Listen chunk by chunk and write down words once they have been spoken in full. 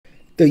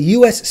The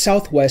U.S.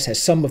 Southwest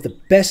has some of the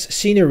best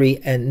scenery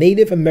and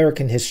Native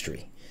American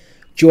history.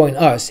 Join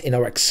us in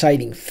our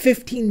exciting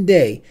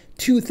 15-day,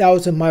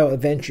 2,000-mile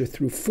adventure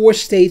through 4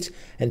 states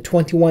and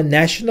 21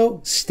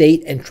 national,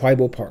 state, and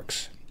tribal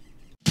parks.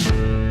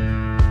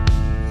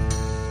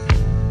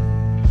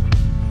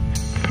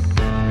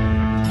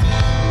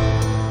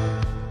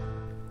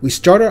 We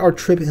started our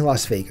trip in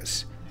Las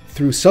Vegas,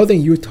 through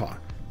southern Utah,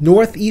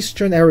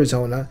 northeastern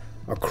Arizona,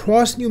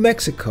 across New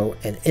Mexico,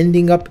 and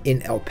ending up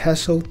in El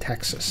Paso,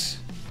 Texas.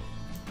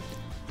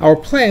 Our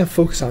plan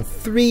focused on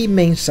 3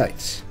 main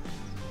sites.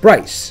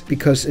 Bryce,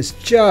 because it's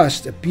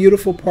just a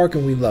beautiful park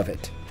and we love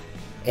it.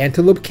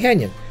 Antelope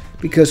Canyon,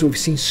 because we've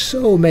seen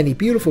so many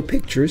beautiful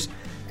pictures.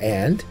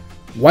 And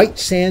White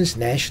Sands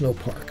National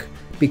Park,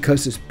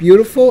 because it's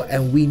beautiful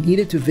and we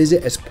needed to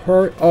visit as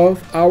part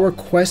of our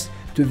quest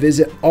to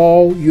visit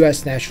all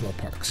U.S. national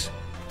parks.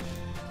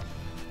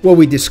 What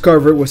we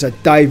discovered was a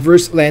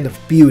diverse land of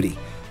beauty,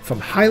 from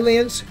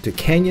highlands to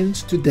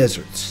canyons to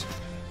deserts,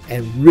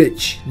 and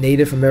rich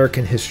Native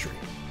American history.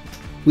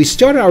 We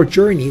started our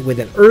journey with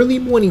an early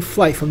morning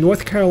flight from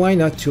North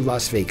Carolina to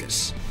Las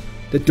Vegas.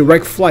 The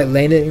direct flight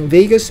landed in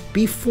Vegas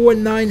before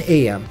 9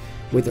 a.m.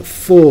 with a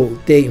full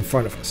day in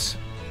front of us.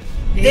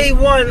 Day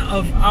 1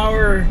 of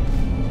our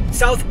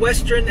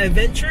southwestern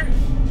adventure.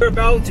 We're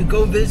about to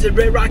go visit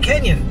Red Rock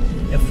Canyon.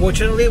 And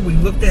fortunately, we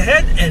looked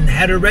ahead and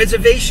had a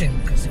reservation,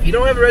 because if you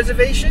don't have a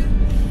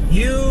reservation,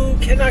 you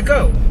cannot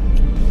go.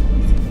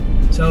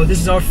 So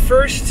this is our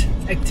first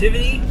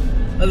activity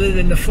other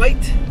than the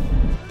flight.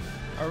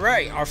 All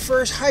right, our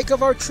first hike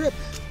of our trip,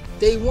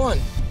 day 1,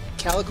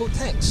 Calico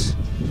Tanks.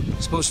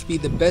 It's supposed to be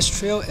the best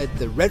trail at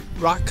the Red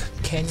Rock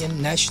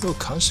Canyon National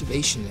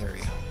Conservation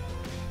Area.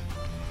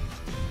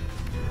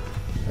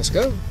 Let's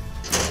go.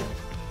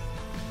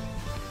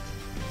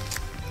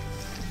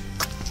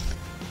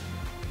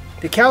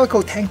 The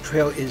Calico Tank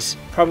Trail is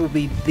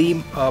probably the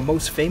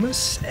most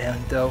famous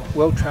and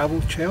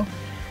well-traveled trail.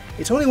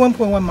 It's only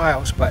 1.1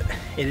 miles, but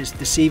it is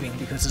deceiving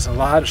because there's a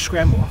lot of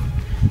scramble.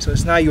 So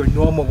it's not your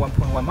normal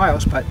 1.1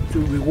 miles, but the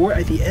reward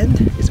at the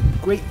end is a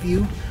great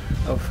view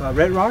of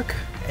Red Rock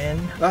and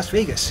Las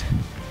Vegas.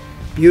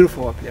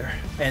 Beautiful up there,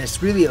 and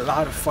it's really a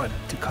lot of fun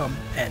to come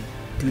and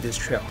do this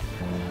trail.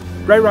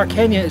 Red Rock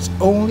Canyon is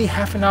only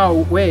half an hour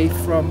away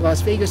from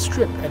Las Vegas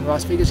Strip and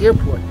Las Vegas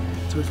Airport,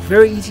 so it's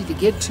very easy to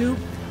get to.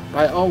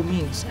 By all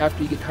means,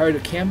 after you get tired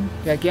of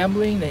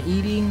gambling and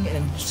eating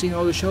and seeing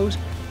all the shows,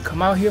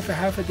 come out here for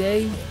half a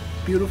day.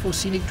 Beautiful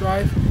scenic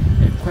drive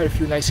and quite a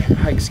few nice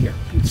hikes here.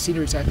 The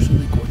scenery is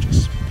absolutely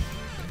gorgeous.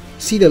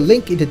 See the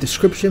link in the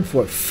description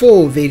for a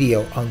full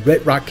video on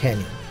Red Rock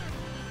Canyon.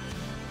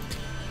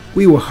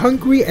 We were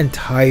hungry and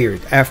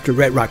tired after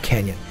Red Rock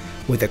Canyon,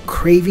 with a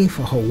craving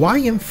for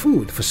Hawaiian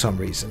food for some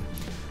reason.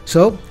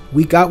 So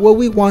we got what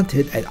we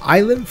wanted at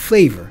Island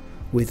Flavor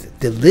with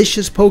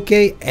delicious poke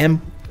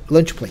and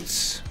lunch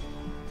plates.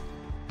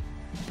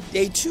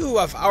 Day 2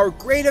 of our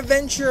great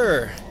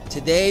adventure.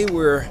 Today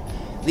we're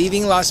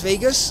leaving Las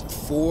Vegas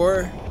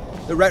for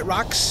the Red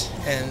Rocks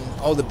and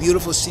all the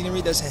beautiful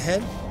scenery that's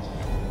ahead.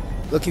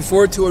 Looking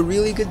forward to a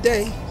really good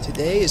day.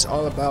 Today is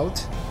all about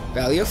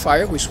Valley of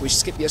Fire, which we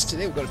skipped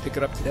yesterday. We're going to pick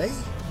it up today.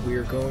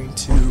 We're going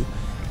to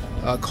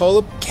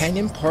Antelope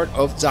Canyon, part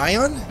of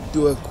Zion,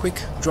 do a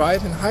quick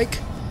drive and hike,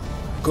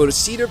 go to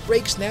Cedar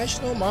Breaks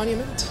National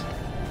Monument.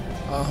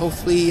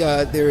 Hopefully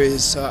there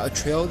is a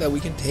trail that we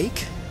can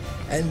take,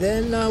 and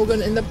then we're going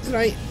to end up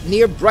tonight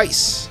near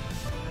Bryce.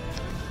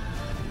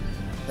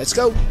 Let's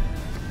go.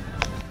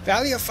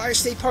 Valley of Fire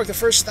State Park. The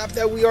first stop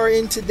that we are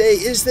in today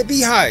is the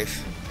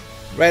Beehive.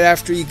 Right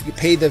after you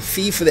pay the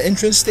fee for the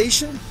entrance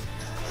station,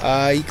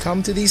 you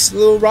come to these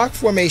little rock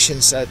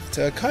formations that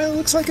kind of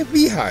looks like a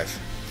beehive.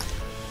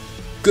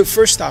 Good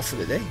first stop for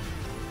the day.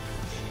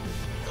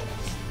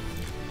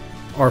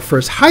 Our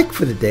first hike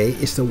for the day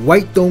is the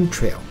White Dome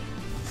Trail.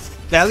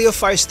 Valley of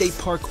Fire State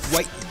Park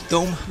White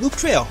Dome Loop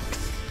Trail.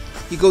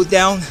 You go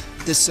down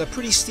this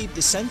pretty steep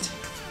descent.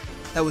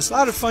 That was a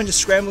lot of fun, just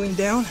scrambling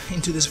down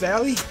into this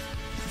valley.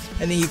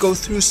 And then you go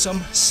through some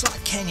slot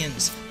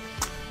canyons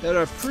that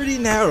are pretty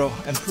narrow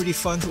and pretty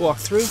fun to walk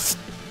through.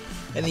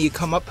 And then you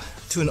come up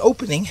to an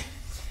opening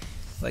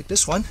like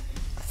this one,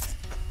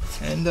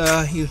 and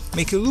you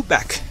make your loop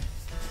back.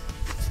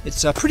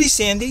 It's pretty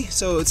sandy,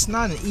 so it's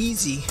not an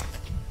easy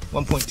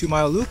 1.2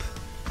 mile loop,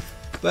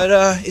 but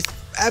it's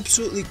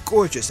absolutely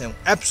gorgeous and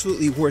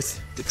absolutely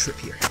worth the trip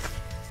here.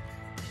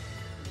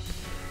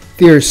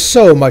 There's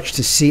so much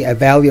to see at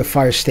Valley of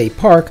Fire State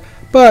Park,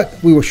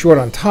 but we were short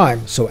on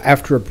time, so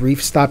after a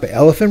brief stop at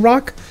Elephant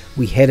Rock,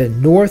 we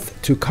headed north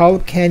to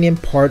Antelope Canyon,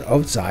 part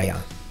of Zion.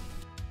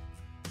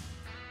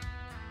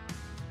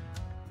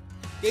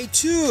 Day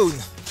 2,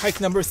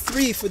 hike number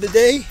 3 for the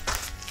day,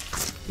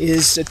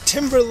 is the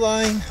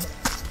Timberline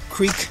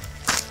Creek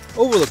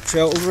Overlook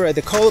Trail over at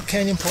the Antelope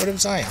Canyon, part of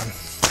Zion.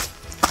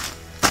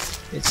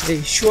 It's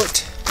a short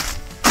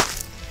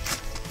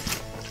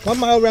 1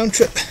 mile round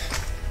trip.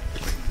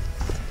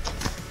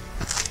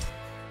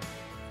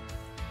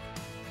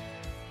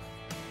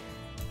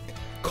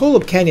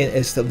 Antelope Canyon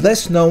is the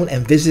less known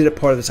and visited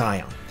part of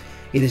Zion.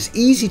 It is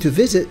easy to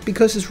visit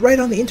because it's right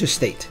on the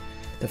interstate.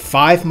 The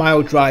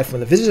 5-mile drive from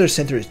the visitor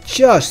center is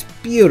just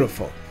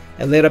beautiful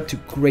and led up to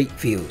great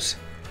views.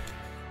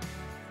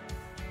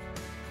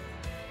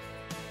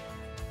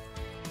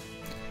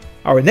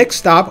 Our next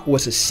stop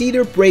was the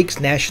Cedar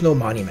Breaks National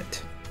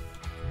Monument.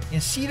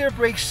 In Cedar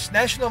Breaks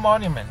National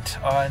Monument,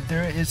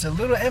 there is a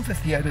little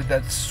amphitheater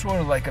that's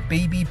sort of like a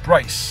baby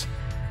Bryce.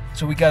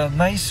 So we got a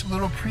nice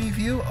little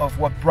preview of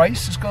what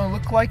Bryce is going to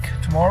look like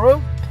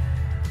tomorrow.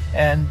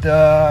 And,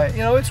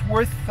 you know, it's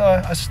worth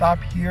a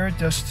stop here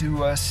just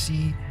to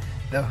see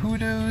the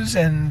hoodoos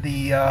and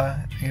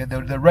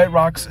the red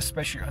rocks,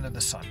 especially under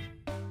the sun.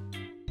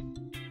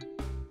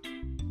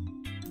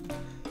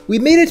 We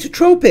made it to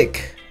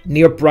Tropic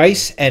near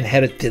Bryce and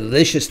had a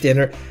delicious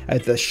dinner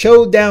at the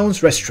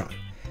Showdowns restaurant.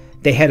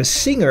 They had a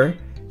singer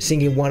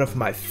singing one of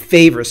my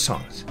favorite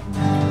songs.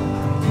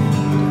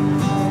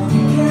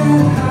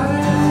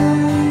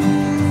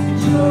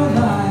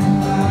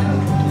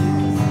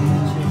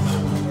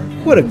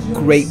 What a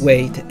great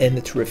way to end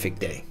a terrific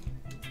day.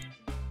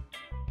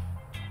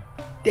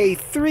 Day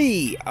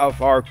 3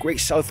 of our Great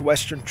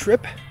Southwestern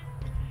trip.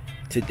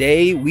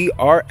 Today we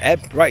are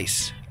at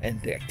Bryce,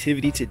 and the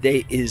activity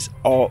today is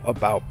all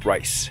about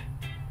Bryce.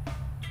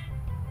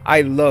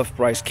 I love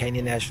Bryce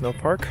Canyon National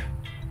Park.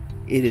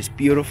 It is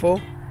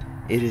beautiful,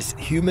 it is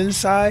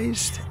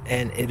human-sized,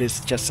 and it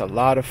is just a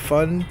lot of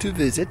fun to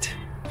visit.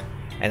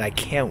 And I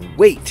can't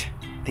wait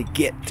to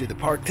get to the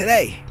park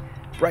today.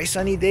 Bright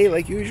sunny day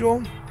like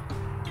usual,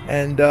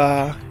 and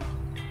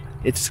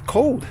it's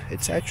cold.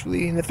 It's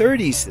actually in the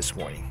 30s this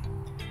morning,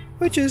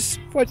 which is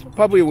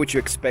probably what you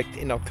expect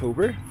in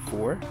October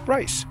for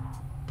Bryce.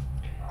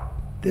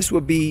 This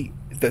will be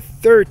the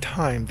 3rd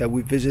time that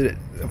we visited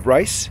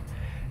Bryce.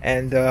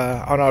 And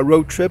on our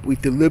road trip, we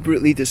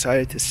deliberately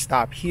decided to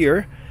stop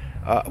here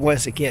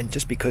once again,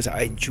 just because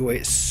I enjoy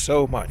it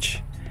so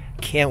much.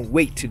 Can't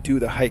wait to do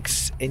the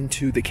hikes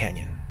into the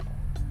canyon.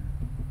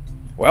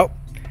 Well,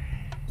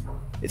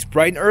 it's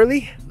bright and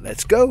early.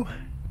 Let's go.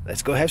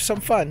 Let's go have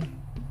some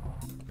fun.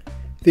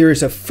 There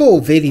is a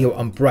full video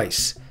on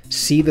Bryce.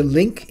 See the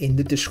link in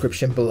the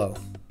description below.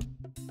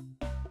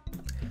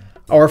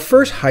 Our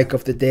first hike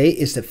of the day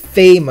is the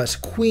famous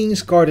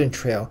Queen's Garden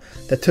Trail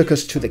that took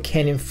us to the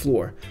canyon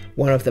floor,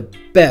 one of the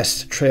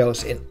best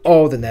trails in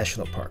all the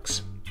national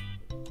parks.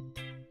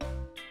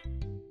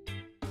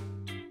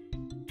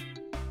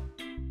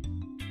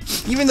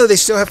 Even though they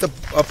still have the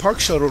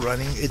park shuttle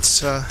running, it's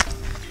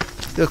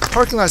the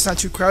parking lot's not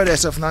too crowded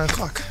as of 9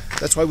 o'clock.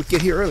 That's why we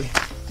get here early.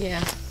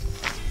 Yeah,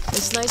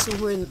 it's nice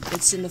when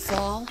it's in the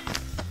fall,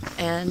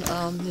 and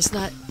there's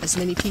not as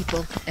many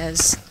people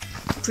as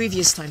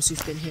previous times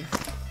we've been here.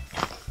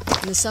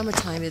 In the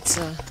summertime, it's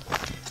a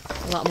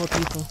lot more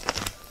people,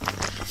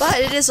 but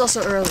it is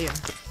also earlier.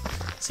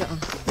 So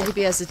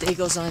maybe as the day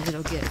goes on,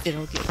 it'll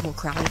get more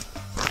crowded.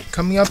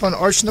 Coming up on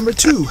arch number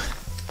 2.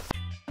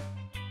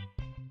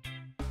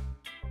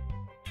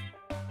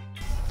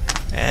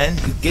 And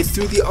you get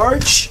through the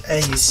arch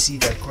and you see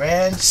that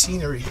grand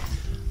scenery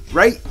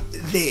right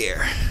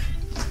there.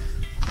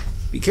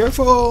 Be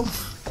careful.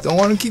 Don't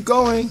want to keep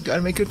going.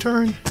 Gotta make a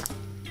turn.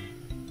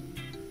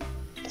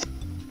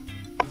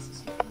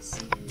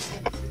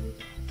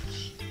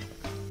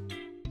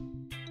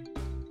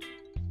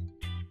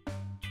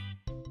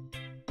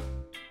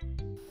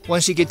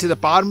 Once you get to the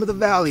bottom of the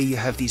valley, you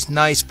have these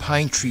nice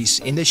pine trees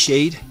in the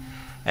shade,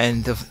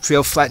 and the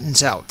trail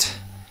flattens out.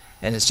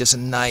 And it's just a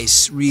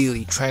nice,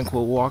 really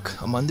tranquil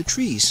walk among the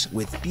trees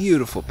with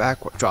beautiful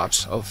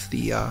backdrops of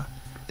the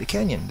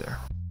canyon there.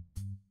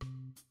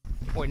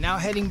 We're now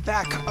heading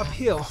back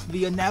uphill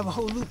via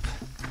Navajo Loop.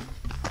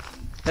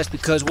 That's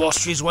because Wall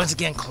Street is once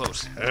again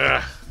closed.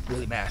 Ugh,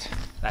 really mad.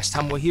 Last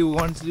time we were here, we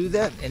wanted to do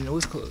that, and it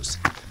was closed.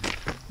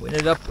 We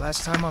ended up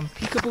last time on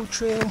Peekaboo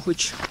Trail,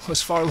 which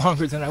was far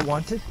longer than I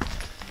wanted.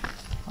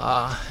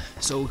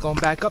 So we're going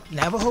back up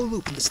Navajo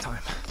Loop this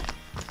time.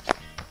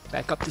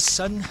 Back up to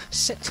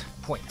Sunset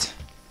Point.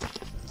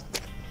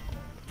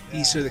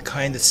 These are the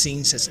kind of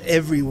scenes that's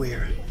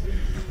everywhere.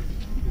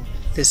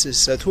 This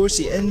is towards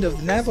the end of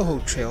the Navajo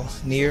Trail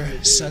near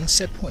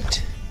Sunset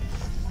Point.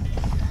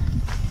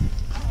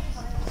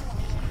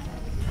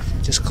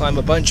 Just climb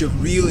a bunch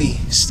of really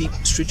steep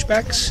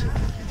switchbacks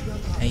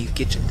and you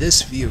get to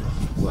this view.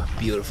 What a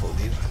beautiful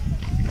view.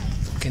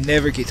 Can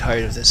never get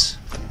tired of this.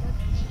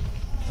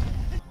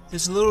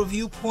 There's a little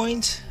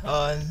viewpoint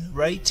on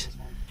right.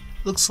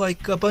 Looks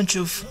like a bunch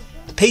of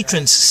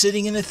patrons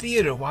sitting in a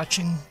theater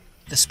watching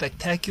the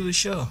spectacular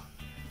show.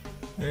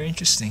 Very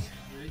interesting.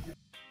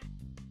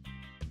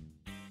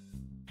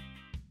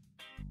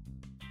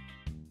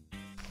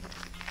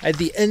 At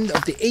the end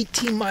of the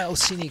 18-mile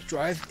scenic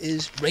drive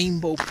is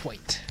Rainbow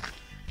Point,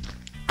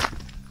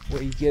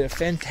 where you get a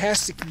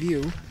fantastic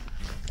view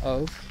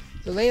of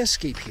the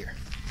landscape here.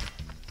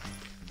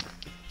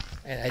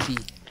 And at the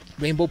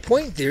Rainbow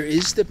Point, there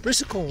is the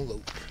Brisicone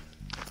Loop,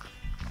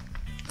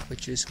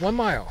 which is 1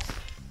 mile.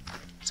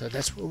 So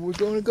that's where we're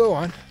going to go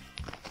on.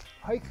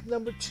 Hike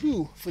number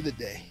 2 for the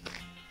day.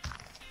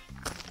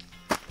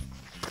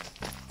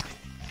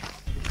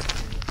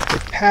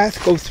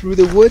 path, go through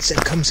the woods, and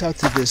comes out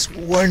to this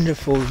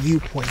wonderful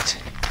viewpoint.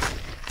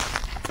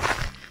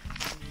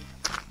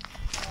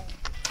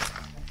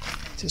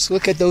 Just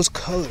look at those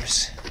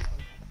colors.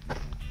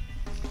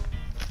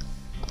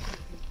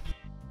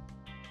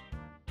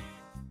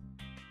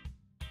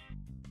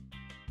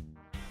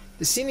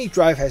 The scenic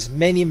drive has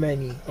many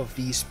of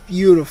these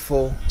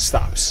beautiful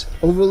stops,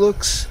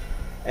 overlooks,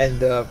 and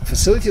the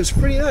facility is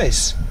pretty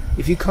nice.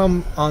 If you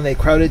come on a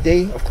crowded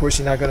day, of course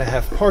you're not going to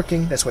have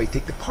parking. That's why you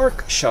take the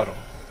park shuttle.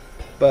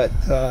 But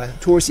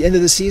towards the end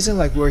of the season,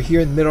 like we're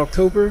here in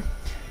mid-October,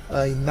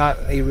 not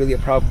really a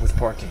problem with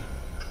parking.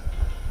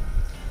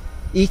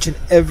 Each and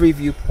every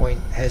viewpoint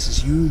has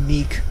its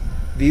unique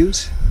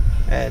views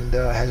and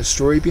has a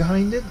story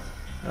behind it.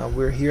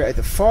 We're here at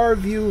the Far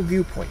View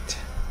viewpoint.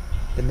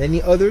 The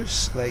many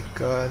others, like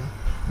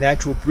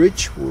Natural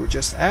Bridge, where we're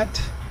just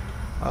at,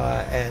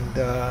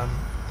 and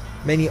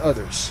many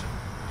others.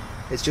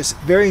 It's just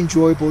very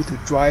enjoyable to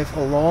drive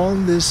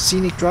along this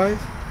scenic drive,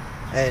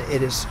 and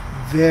it is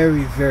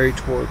very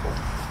tourable.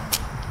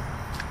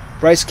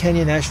 Bryce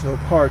Canyon National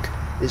Park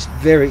is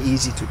very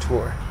easy to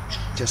tour.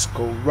 Just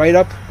go right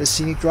up the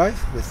scenic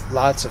drive with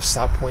lots of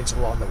stop points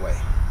along the way.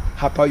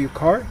 Hop out your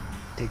car,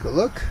 take a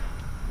look,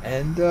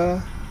 and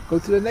go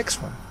to the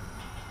next one.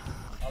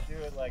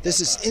 This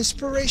is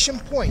Inspiration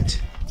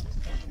Point,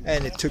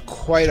 and it took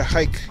quite a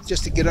hike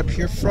just to get up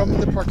here from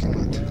the parking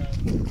lot.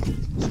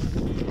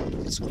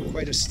 It's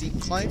quite a steep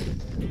climb,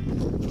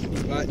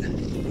 but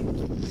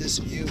this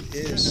view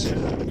is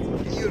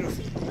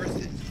beautiful,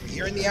 worth it. We're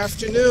here in the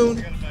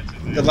afternoon.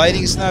 The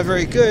lighting is not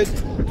very good,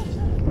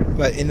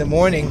 but in the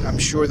morning, I'm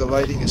sure the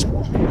lighting is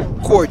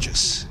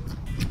gorgeous.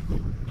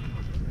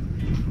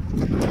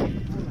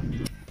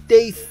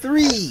 Day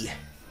 3.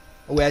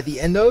 We're at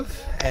the end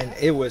of, and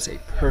it was a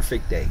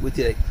perfect day. We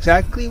did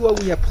exactly what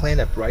we had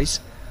planned at Bryce.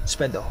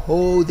 Spent the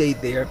whole day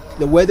there.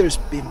 The weather's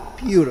been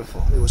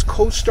beautiful. It was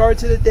cold start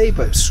to the day,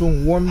 but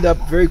soon warmed up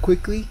very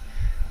quickly,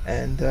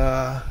 and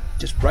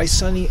just bright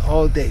sunny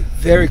all day.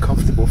 Very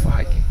comfortable for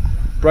hiking.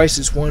 Bryce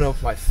is one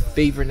of my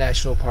favorite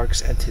national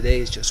parks, and today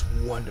is just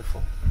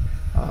wonderful.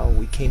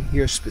 We came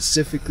here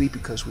specifically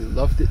because we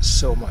loved it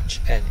so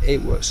much, and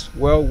it was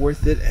well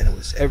worth it, and it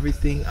was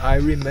everything I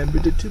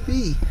remembered it to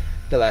be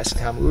the last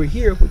time we were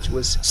here, which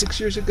was 6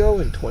 years ago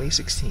in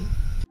 2016.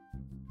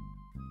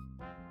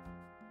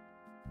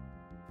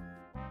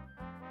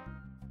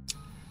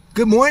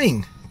 Good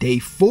morning! Day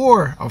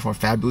 4 of our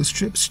fabulous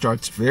trip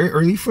starts very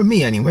early for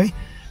me anyway,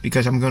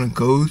 because I'm gonna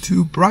go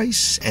to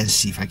Bryce and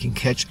see if I can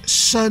catch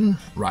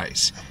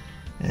sunrise,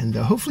 and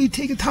hopefully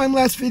take a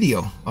time-lapse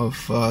video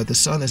of the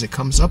sun as it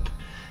comes up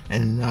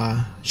and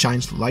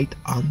shines light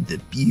on the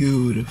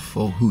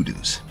beautiful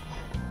hoodoos.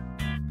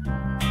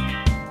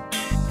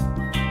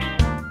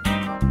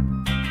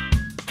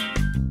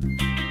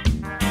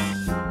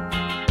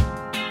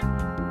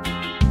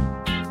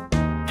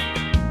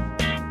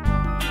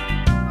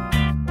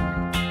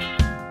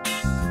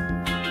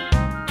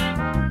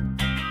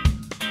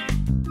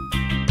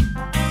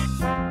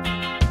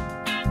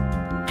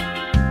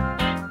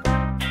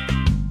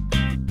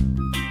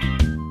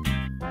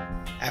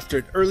 After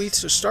an early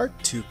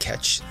start to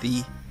catch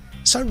the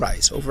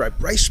sunrise over at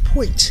Bryce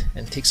Point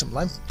and take some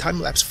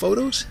time-lapse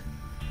photos,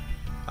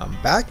 I'm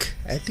back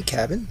at the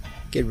cabin,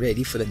 get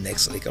ready for the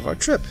next leg of our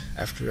trip.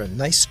 After a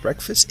nice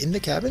breakfast in the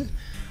cabin,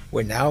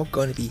 we're now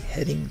going to be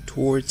heading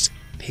towards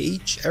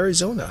Page,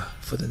 Arizona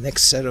for the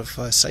next set of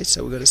sites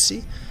that we're going to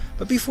see.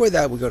 But before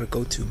that, we're going to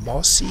go to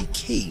Mossy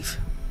Cave,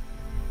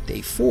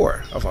 day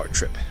 4 of our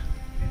trip.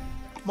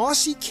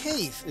 Mossy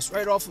Cave is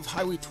right off of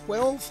Highway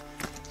 12,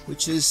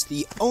 which is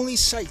the only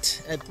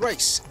site at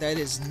Bryce that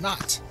is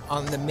not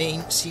on the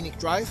main scenic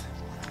drive.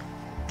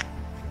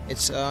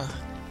 It's a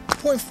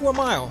 0.4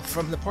 mile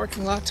from the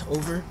parking lot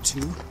over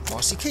to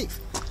Mossy Cave.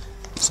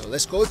 So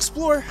let's go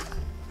explore.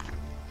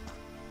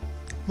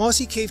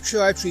 Mossy Cave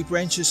Trail actually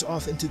branches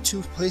off into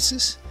 2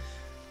 places.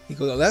 You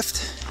go to the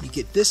left, you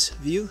get this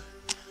view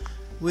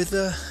with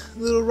a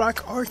little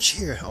rock arch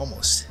here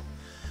almost.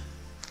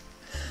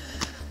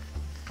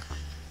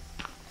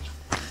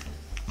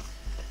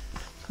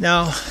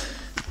 Now,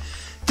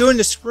 during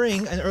the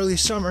spring and early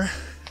summer,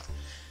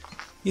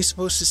 you're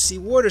supposed to see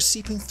water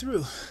seeping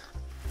through.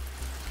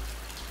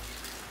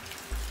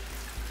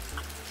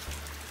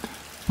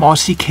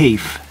 Mossy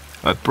Cave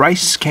at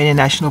Bryce Canyon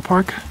National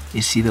Park.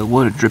 You see the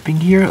water dripping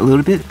here a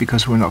little bit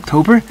because we're in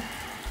October.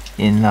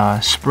 In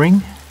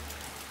spring,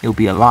 it'll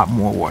be a lot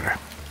more water.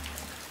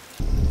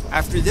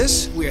 After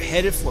this, we're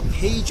headed for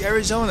Page,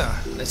 Arizona.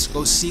 Let's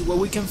go see what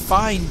we can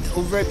find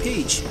over at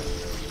Page.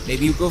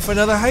 Maybe we'll go for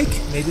another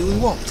hike, maybe we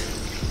won't.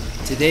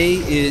 Today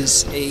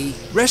is a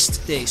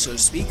rest day, so to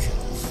speak,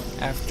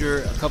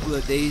 after a couple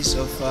of days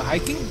of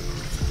hiking.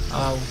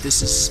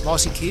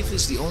 Mossy Cave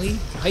is the only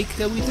hike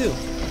that we do.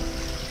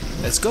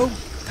 Let's go.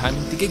 Time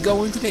to get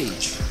going to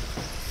Page.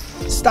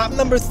 Stop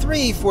number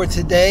 3 for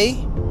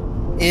today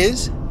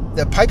is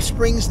the Pipe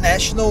Springs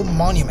National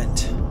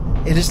Monument.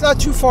 It is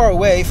not too far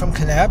away from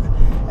Kanab,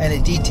 and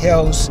it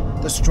details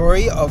the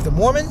story of the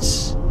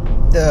Mormons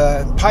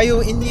the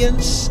Paiute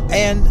Indians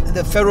and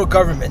the federal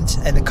government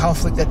and the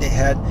conflict that they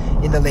had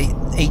in the late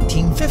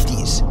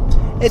 1850s.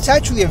 It's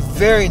actually a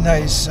very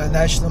nice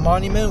national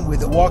monument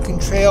with a walking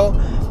trail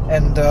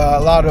and a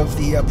lot of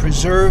the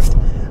preserved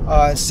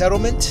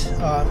settlement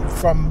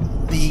from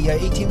the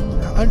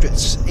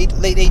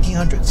 1800s, late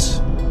 1800s.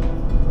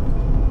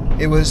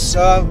 It was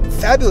a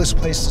fabulous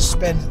place to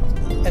spend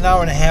an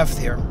hour and a half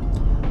there.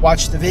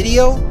 Watch the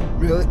video,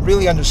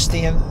 really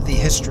understand the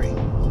history.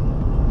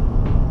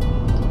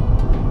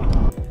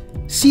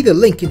 See the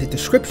link in the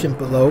description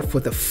below for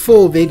the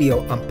full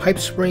video on Pipe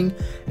Spring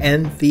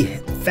and the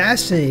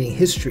fascinating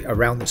history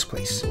around this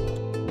place.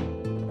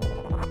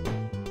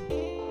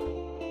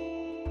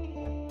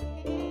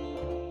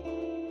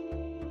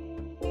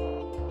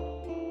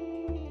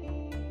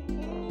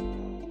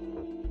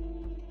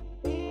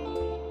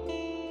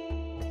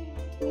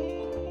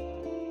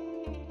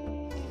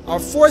 Our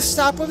fourth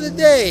stop of the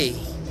day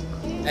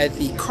at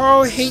the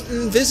Carl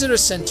Hayton Visitor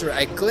Center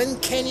at Glen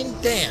Canyon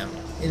Dam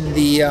in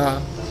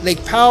the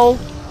Lake Powell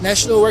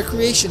National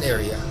Recreation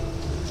Area.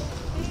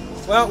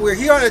 Well, we're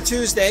here on a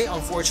Tuesday,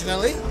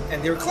 unfortunately,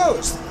 and they're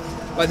closed.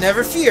 But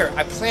never fear,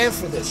 I planned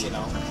for this, you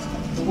know.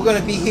 We're going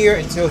to be here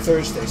until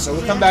Thursday, so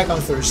we'll come back on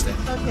Thursday.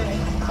 Okay.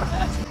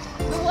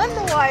 No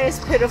wonder why it's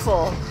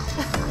pitiful.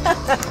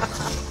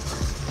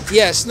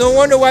 Yes, no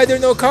wonder why there are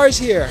no cars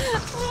here.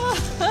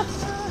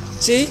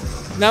 See?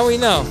 Now we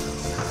know.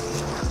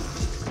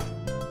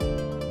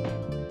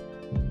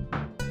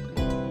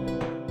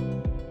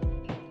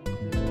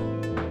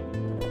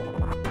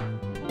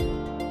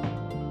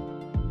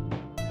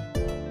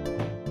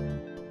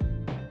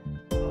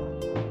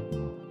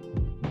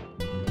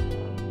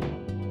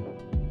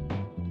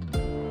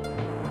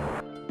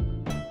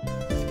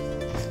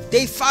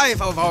 Day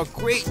 5 of our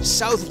great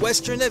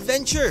southwestern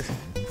adventure.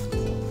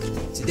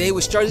 Today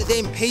we started the day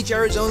in Page,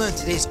 Arizona, and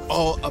today's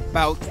all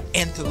about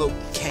Antelope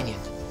Canyon.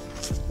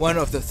 One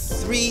of the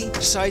 3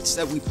 sites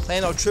that we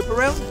plan our trip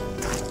around.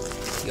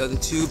 The other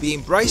 2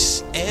 being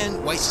Bryce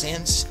and White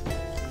Sands,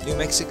 New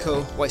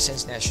Mexico, White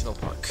Sands National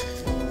Park.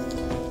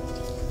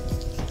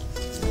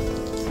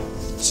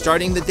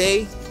 Starting the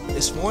day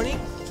this morning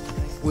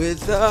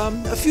with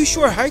a few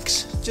short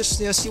hikes, just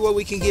see what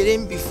we can get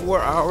in before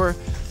our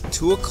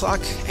 2 o'clock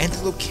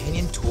Antelope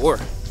Canyon tour.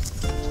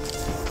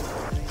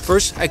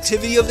 First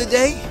activity of the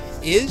day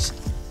is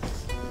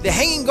the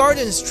Hanging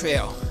Gardens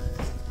Trail.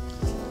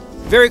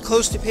 Very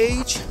close to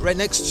Page, right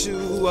next to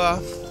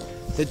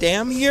the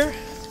dam here.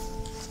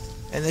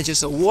 And then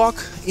just a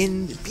walk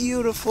in the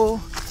beautiful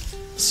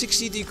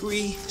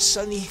 60-degree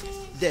sunny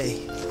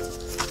day.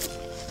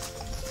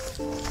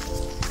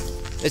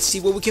 Let's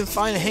see what we can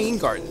find at Hanging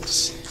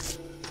Gardens.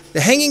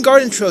 The Hanging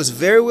Garden Trail is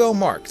very well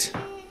marked.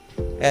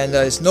 And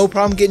it's no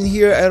problem getting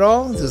here at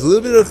all. There's a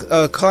little bit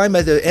of climb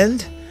at the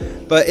end,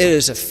 but it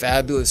is a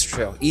fabulous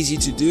trail. Easy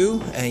to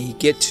do, and you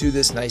get to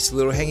this nice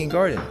little hanging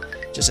garden.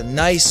 Just a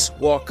nice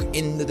walk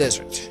in the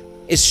desert.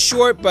 It's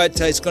short, but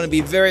it's going to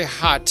be very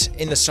hot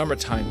in the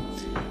summertime.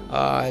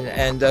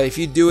 If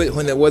you do it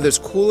when the weather's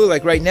cooler,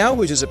 like right now,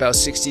 which is about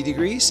 60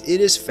 degrees, it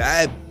is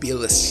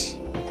fabulous.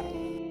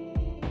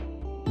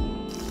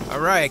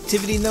 Alright,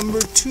 activity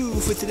number 2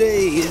 for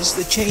today is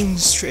the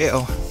Chains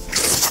Trail,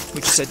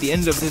 which is at the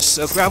end of this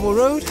gravel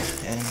road,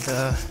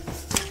 and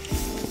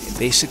it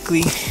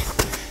basically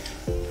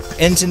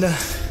ends in a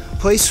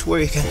place where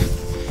you can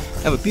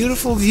have a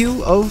beautiful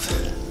view of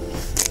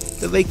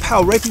the Lake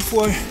Powell right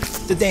before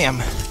the dam,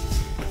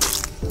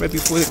 right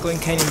before the Glen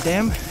Canyon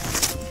Dam,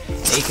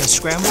 and you can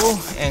scramble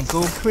and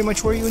go pretty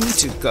much where you need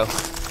to go.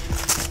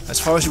 As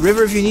far as the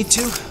river, if you need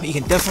to, you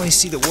can definitely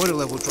see the water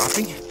level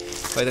dropping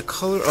by the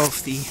color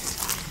of the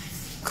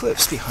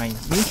cliffs behind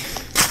me,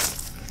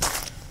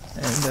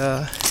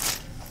 and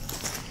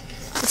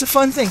it's a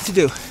fun thing to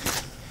do.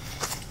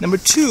 Number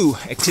 2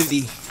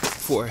 activity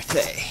for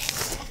today.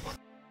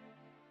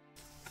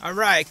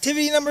 Alright,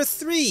 activity number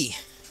 3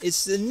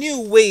 is the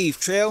new Wave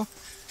Trail,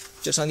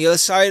 just on the other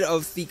side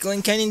of the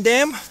Glen Canyon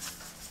Dam.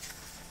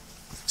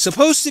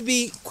 Supposed to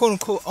be, quote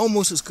unquote,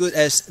 almost as good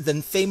as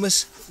the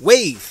famous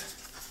Wave.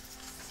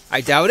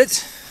 I doubt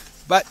it,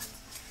 but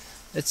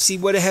let's see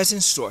what it has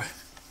in store.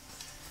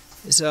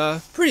 It's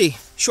a pretty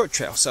short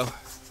trail, so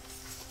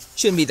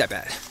shouldn't be that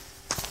bad.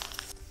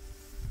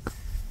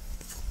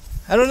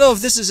 I don't know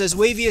if this is as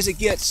wavy as it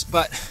gets,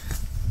 but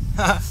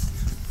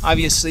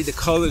obviously the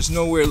color's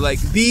nowhere like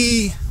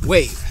the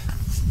Wave.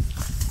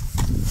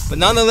 But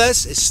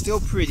nonetheless, it's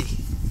still pretty.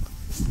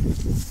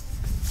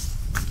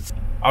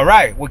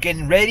 Alright, we're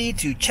getting ready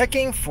to check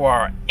in for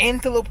our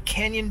Antelope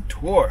Canyon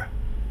tour.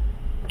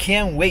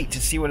 Can't wait to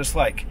see what it's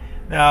like.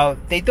 Now,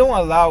 they don't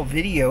allow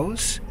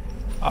videos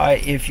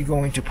if you're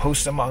going to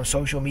post them on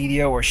social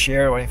media or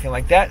share or anything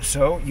like that,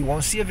 so you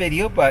won't see a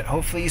video, but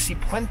hopefully you see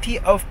plenty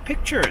of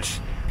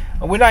pictures.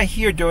 We're not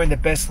here during the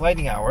best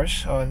lighting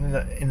hours in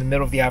the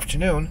middle of the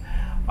afternoon,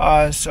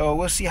 so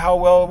we'll see how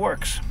well it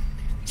works.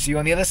 See you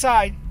on the other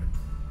side.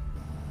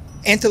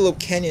 Antelope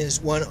Canyon is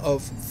one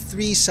of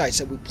 3 sites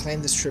that we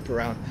planned this trip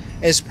around.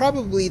 And it's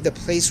probably the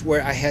place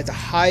where I had the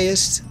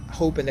highest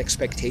hope and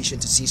expectation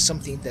to see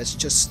something that's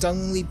just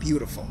stunningly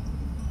beautiful.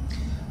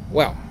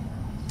 Well,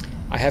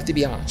 I have to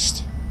be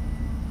honest,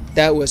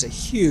 that was a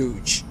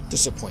huge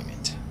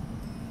disappointment.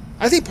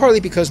 I think partly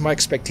because my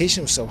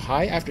expectation was so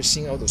high after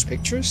seeing all those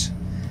pictures,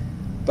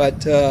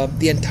 but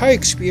the entire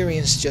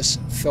experience just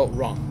felt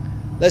wrong.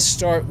 Let's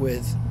start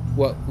with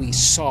what we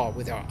saw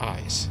with our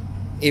eyes.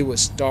 It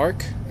was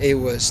dark, it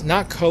was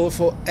not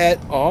colorful at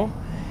all,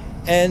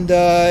 and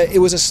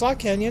it was a slot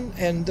canyon,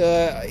 and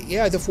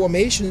yeah, the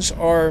formations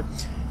are,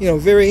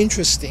 very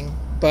interesting,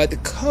 but the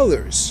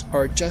colors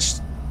are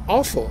just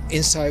awful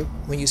inside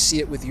when you see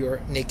it with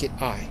your naked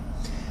eye.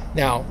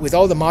 Now, with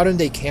all the modern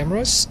day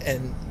cameras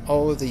and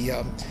all of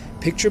the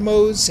picture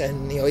modes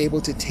and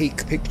able to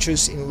take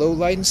pictures in low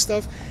light and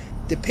stuff,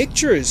 the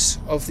pictures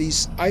of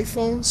these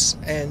iPhones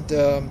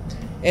and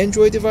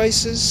Android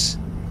devices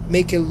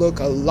make it look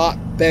a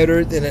lot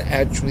better than it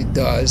actually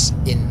does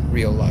in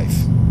real life.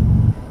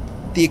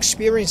 The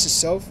experience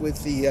itself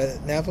with the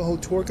Navajo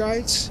tour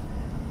guides,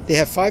 they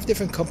have 5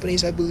 different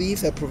companies, I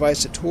believe, that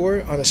provides the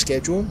tour on a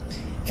schedule,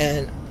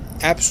 and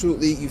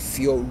absolutely you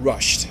feel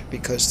rushed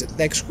because the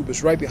next group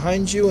is right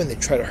behind you and they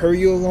try to hurry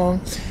you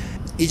along.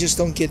 You just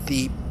don't get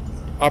the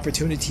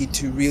opportunity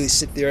to really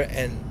sit there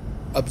and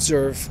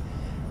observe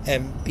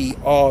and be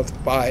awed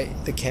by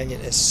the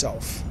canyon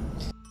itself.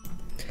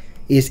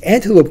 Is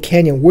Antelope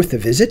Canyon worth a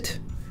visit?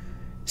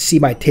 See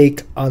my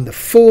take on the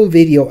full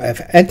video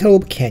of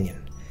Antelope Canyon.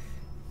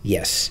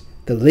 Yes,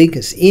 the link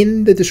is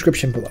in the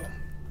description below.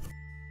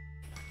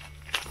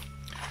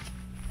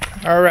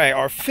 Alright,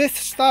 our 5th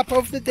stop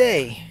of the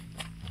day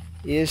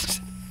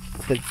is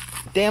the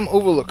dam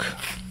overlook.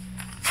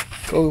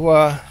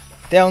 Go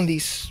down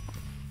these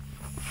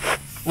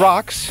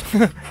rocks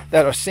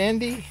that are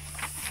sandy,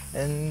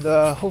 and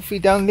hopefully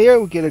down there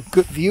we'll get a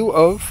good view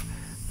of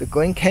the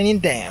Glen Canyon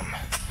Dam.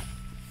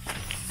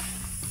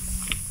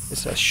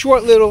 It's a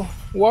short little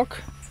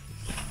walk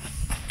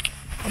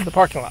from the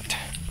parking lot.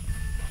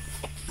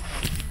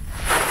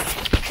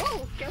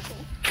 Oh, careful.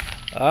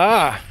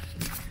 Ah,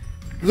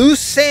 loose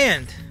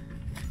sand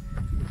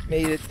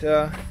made it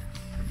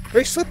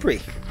very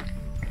slippery.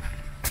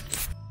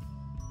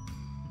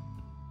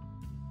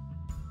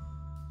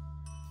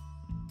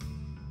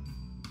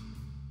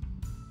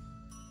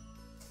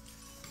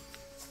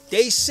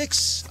 Day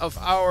 6 of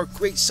our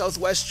Great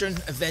Southwestern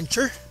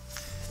adventure.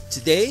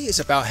 Today is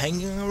about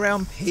hanging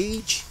around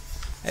Page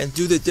and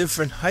do the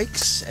different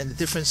hikes and the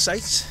different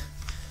sites.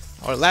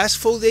 Our last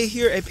full day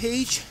here at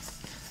Page,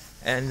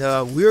 and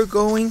we're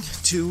going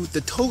to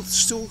the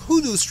Toadstool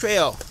Hoodoos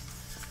Trail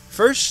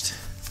first,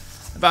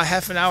 about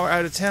half an hour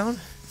out of town,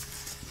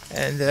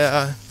 and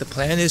the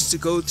plan is to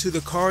go to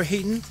the Carl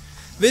Hayden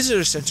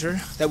Visitor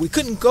Center that we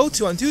couldn't go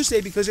to on Tuesday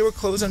because they were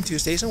closed on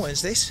Tuesdays and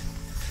Wednesdays.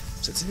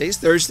 So today's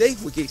Thursday.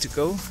 We get to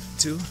go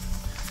to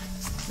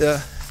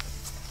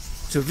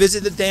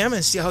visit the dam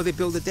and see how they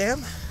build the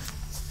dam.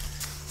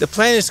 The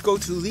plan is to go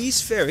to Lee's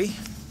Ferry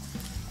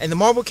and the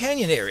Marble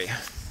Canyon area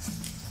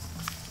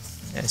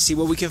and see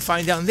what we can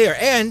find down there.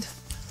 And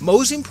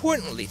most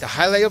importantly, the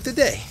highlight of the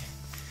day,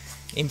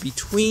 in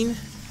between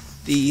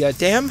the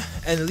dam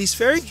and the Lee's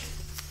Ferry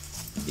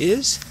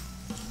is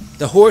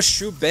the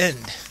Horseshoe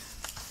Bend,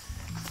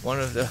 one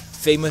of the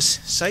famous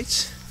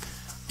sites.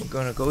 We're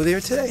going to go there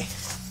today.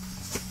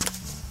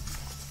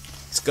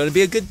 It's going to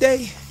be a good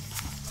day.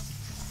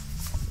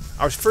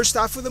 Our first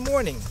stop for the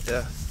morning,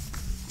 the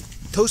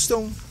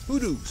Toadstool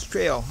Hoodoos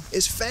Trail,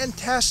 is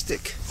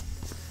fantastic.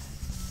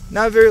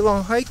 Not a very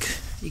long hike.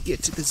 You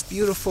get to this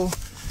beautiful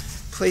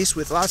place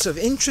with lots of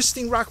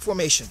interesting rock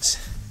formations.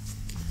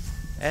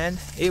 And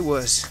it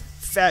was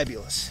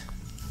fabulous.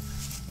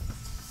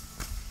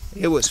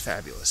 It was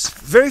fabulous.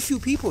 Very few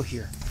people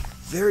here.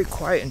 Very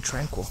quiet and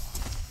tranquil.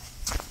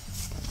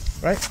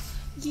 Right?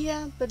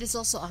 Yeah, but it's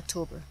also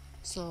October.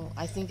 So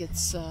I think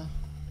it's,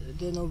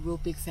 there are no real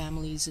big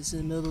families. It's in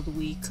the middle of the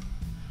week.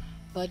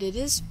 But it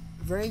is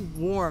very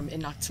warm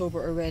in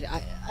October already.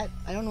 I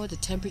don't know what the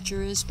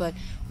temperature is, but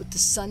with the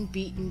sun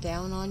beating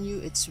down on you,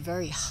 it's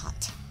very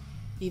hot.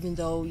 Even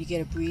though you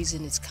get a breeze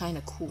and it's kind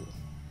of cool.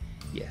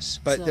 Yes,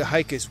 but the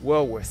hike is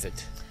well worth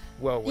it.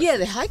 Well worth yeah, it.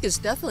 the hike is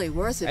definitely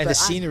worth it. And but the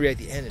scenery at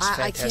the end is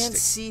fantastic. I can't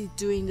see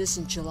doing this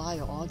in July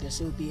or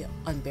August. It would be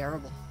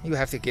unbearable. You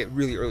have to get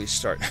really early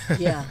start.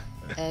 Yeah,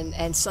 and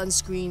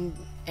sunscreen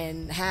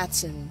and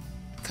hats and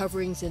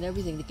coverings and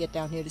everything to get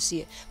down here to see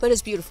it. But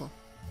it's beautiful.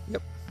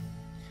 Yep.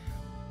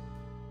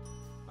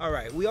 All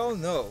right, we all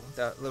know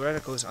that Loretta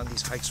goes on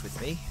these hikes with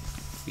me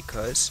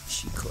because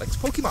she collects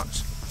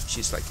Pokemons.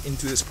 She's like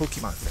into this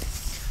Pokemon thing.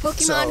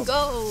 Pokemon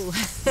Go!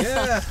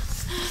 Yeah.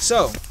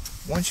 So,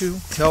 why don't you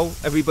tell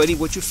everybody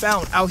what you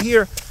found out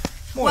here,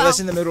 more or less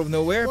in the middle of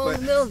nowhere. Well, but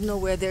in the middle of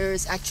nowhere, there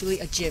is actually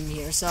a gym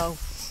here. So,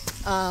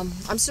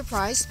 I'm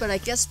surprised, but I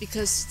guess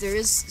because there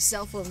is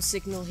cell phone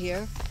signal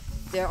here,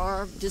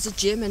 there's a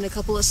gym and a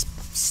couple of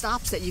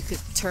stops that you could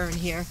turn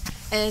here.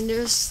 And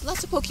there's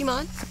lots of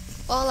Pokemon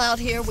all out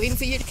here waiting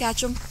for you to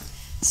catch them.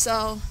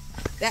 So,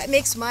 that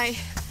makes my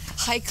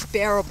hike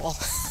bearable.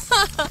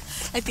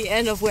 At the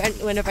end of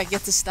whenever I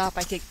get to stop,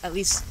 I can at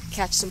least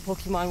catch some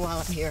Pokemon while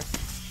I'm here.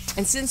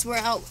 And since we're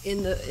out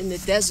in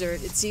the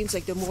desert, it seems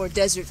like the more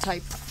desert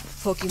type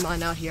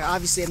Pokemon out here.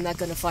 Obviously, I'm not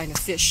going to find a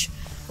fish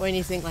or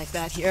anything like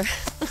that here.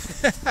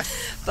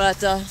 But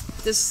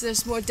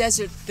there's more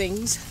desert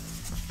things.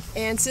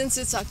 And since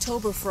it's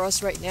October for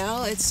us right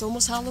now, it's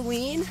almost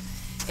Halloween.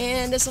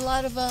 And there's a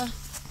lot of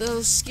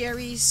those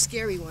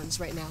scary ones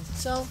right now.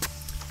 So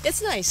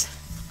it's nice.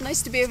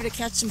 Nice to be able to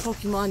catch some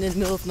Pokemon in the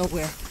middle of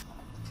nowhere.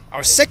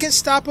 Our second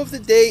stop of the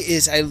day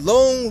is a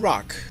lone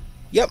rock.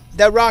 Yep,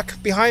 that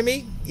rock behind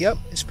me, yep,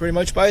 it's pretty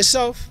much by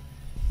itself.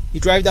 You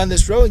drive down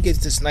this road and get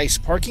to this nice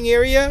parking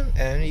area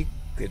and you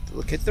get to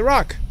look at the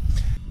rock.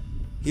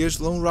 Here's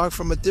Lone Rock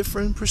from a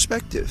different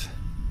perspective.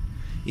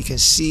 You can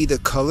see the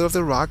color of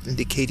the rock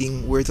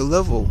indicating where the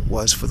level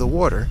was for the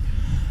water.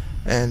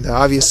 And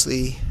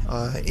obviously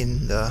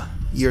in the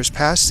years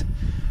past,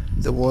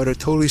 the water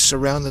totally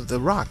surrounded the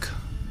rock,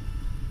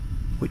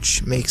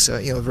 which makes a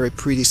very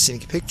pretty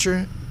scenic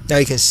picture. Now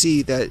you can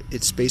see that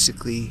it's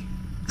basically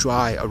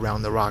dry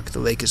around the rock. The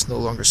lake is no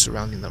longer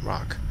surrounding the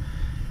rock.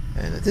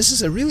 And this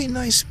is a really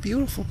nice,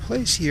 beautiful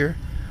place here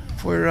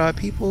for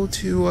people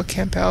to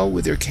camp out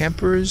with their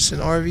campers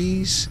and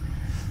RVs.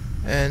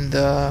 And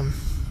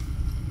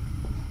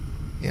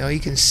you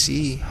can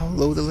see how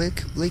low the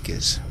lake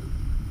is.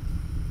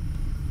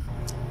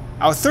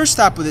 Our third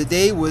stop of the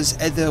day was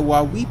at the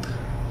Waweep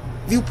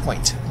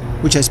viewpoint,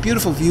 which has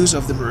beautiful views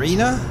of the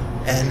marina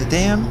and the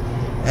dam,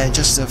 and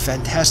just a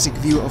fantastic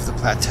view of the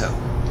plateau.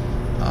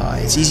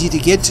 It's easy to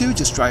get to,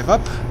 just drive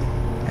up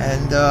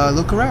and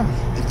look around.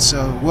 It's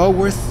well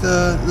worth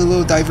the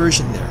little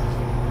diversion there.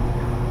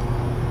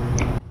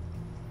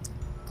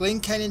 Glen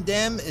Canyon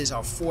Dam is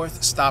our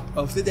fourth stop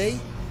of the day,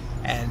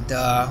 and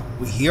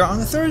we're here on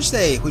a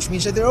Thursday, which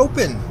means that they're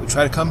open. We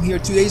tried to come here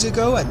 2 days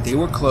ago and they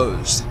were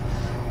closed.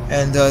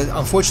 And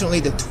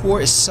unfortunately the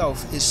tour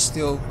itself is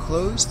still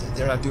closed.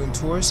 They're not doing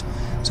tours.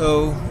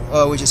 So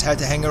we just had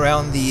to hang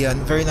around the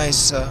very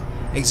nice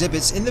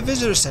exhibits in the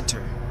visitor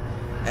center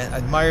and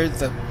admire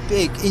the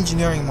big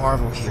engineering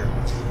marvel here.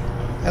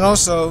 And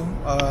also,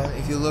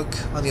 if you look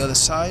on the other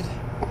side,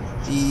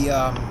 the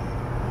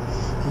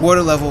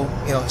water level,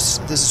 this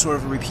is sort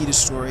of a repeated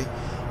story,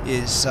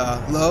 is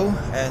low.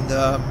 And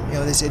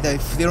they say that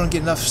if they don't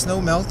get enough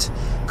snow melt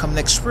come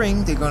next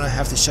spring, they're going to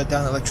have to shut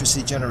down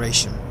electricity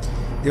generation.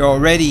 They're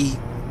already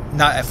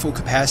not at full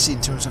capacity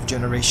in terms of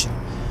generation.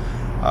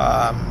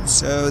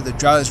 So the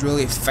drought is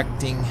really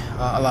affecting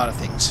a lot of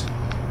things.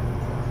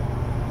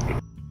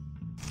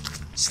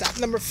 Stop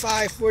number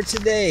 5 for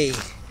today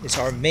is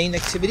our main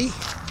activity,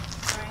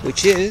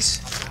 which is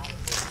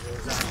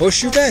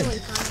Horseshoe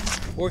Bend.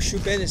 Horseshoe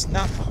Bend is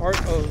not part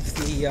of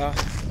the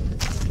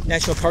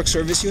National Park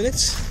Service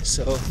units,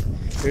 so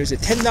there's a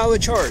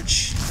 $10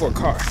 charge for a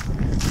car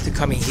to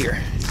coming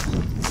here.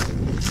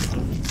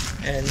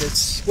 And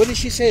it's, what did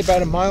she say,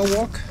 about a mile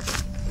walk?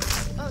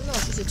 Oh no,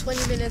 she said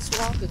 20 minutes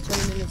walk or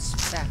 20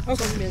 minutes back.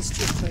 Okay. 20 minutes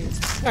trip, 20 minutes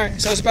back.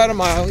 Alright, so it's about a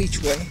mile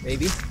each way,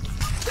 maybe.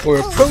 We're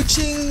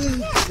approaching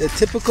the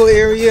typical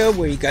area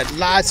where you got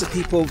lots of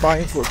people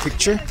vying for a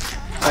picture.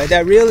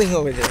 That railing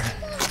over there.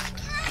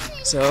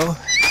 So,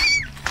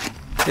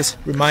 this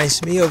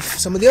reminds me of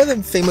some of the other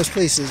famous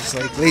places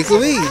like Lake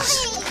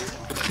Louise,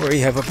 where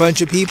you have a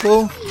bunch of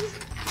people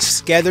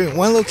gathered in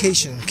one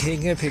location,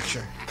 getting a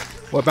picture.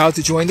 We're about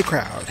to join the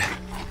crowd.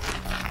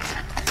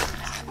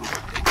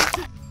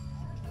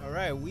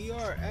 Alright, we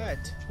are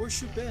at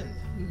Horseshoe Bend.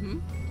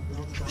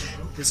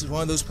 Mm-hmm. This is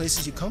one of those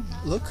places you come,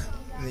 look,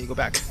 and then you go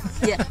back.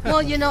 Yeah,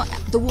 well,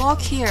 the walk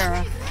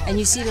here, and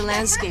you see the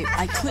landscape,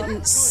 I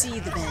couldn't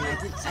see the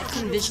bend. I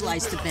couldn't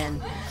visualize the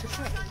bend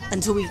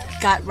until we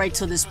got right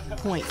to this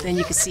point. Then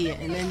you could see it,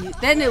 and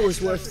then it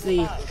was worth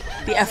the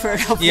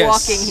effort of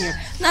walking here.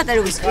 Not that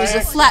it was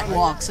a flat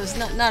walk, so it's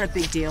not a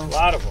big deal. A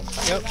lot of them.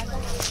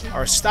 Yep.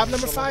 Our stop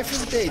number 5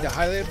 for the day, the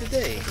highlight of the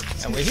day.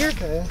 And we're here.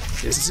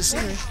 This is the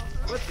scenery.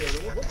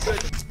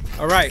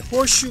 Alright,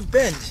 Horseshoe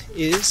Bend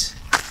is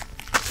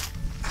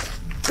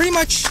pretty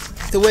much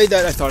the way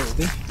that I thought it would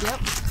be. Yep.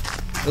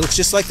 It looks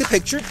just like the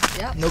picture.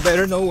 Yep. No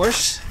better, no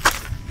worse.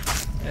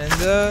 And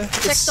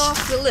checked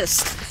off the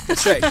list.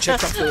 That's right,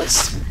 checked off the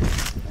list.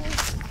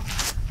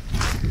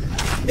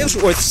 It was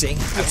worth seeing,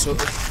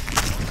 absolutely.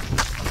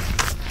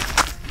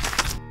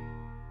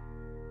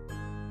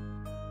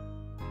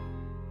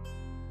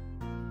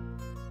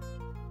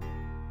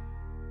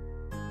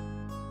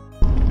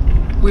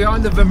 We are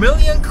on the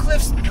Vermilion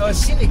Cliffs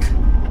Scenic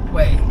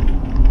Way,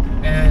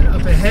 and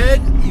up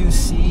ahead you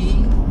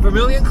see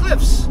Vermilion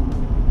Cliffs.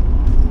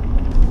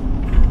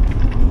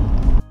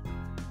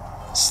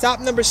 Stop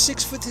number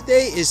 6 for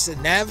today is the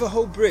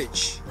Navajo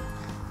Bridge.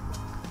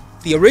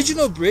 The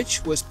original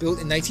bridge was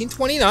built in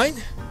 1929,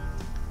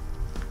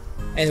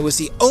 and it was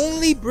the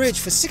only bridge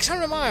for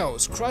 600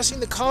 miles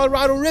crossing the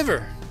Colorado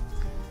River.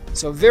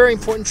 So a very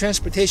important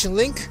transportation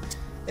link,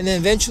 and then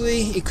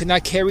eventually it could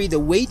not carry the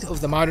weight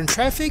of the modern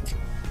traffic,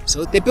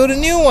 so they built a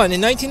new one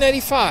in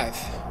 1995.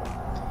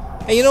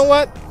 And you know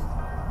what?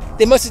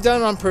 They must have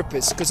done it on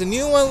purpose, because the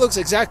new one looks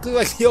exactly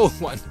like the old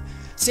one.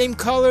 Same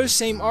color,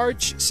 same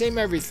arch, same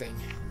everything.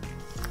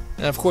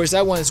 And of course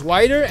that one is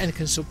wider and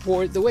can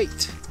support the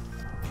weight.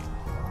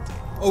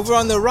 Over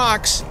on the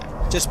rocks,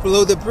 just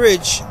below the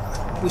bridge,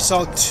 we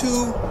saw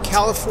 2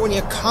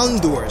 California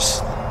condors.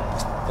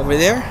 Over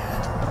there,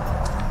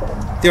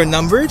 they're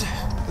numbered.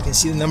 You can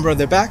see the number on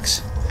their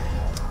backs.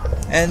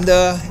 And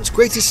it's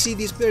great to see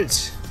these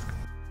birds.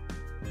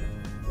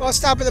 Well,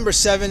 stop at number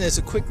 7 is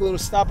a quick little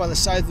stop on the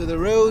side of the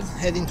road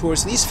heading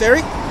towards Lee's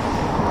Ferry.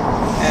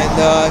 And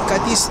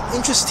got these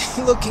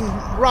interesting looking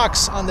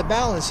rocks on the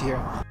balance here.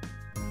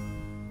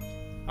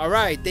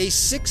 Alright, day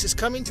 6 is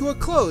coming to a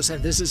close,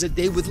 and this is a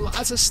day with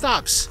lots of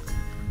stops.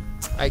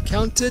 I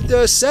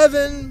counted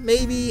 7,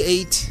 maybe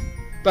 8,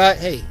 but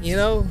hey, you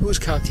know, who's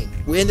counting?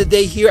 We end the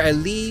day here at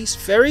Lee's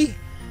Ferry.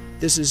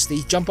 This is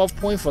the jump off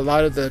point for a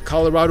lot of the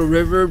Colorado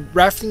River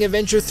rafting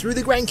adventure through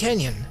the Grand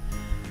Canyon.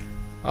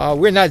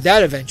 We're not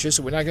that adventurous,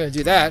 so we're not going to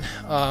do that,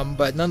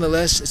 but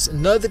nonetheless, it's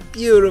another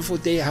beautiful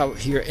day out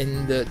here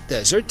in the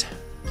desert.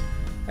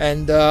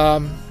 And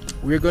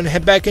we're going to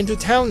head back into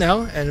town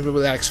now and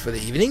relax for the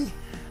evening.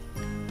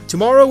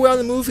 Tomorrow we're on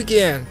the move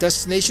again.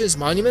 Destination is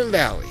Monument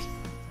Valley.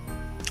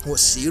 We'll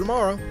see you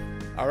tomorrow.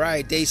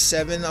 Alright, day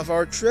 7 of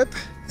our trip.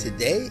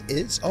 Today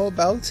is all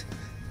about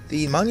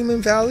the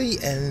Monument Valley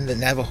and the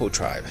Navajo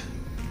tribe.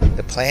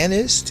 The plan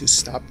is to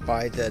stop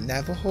by the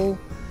Navajo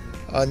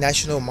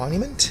National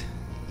Monument,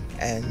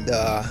 and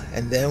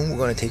then we're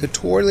going to take a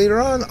tour later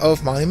on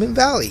of Monument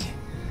Valley.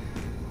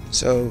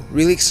 So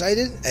really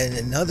excited, and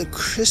another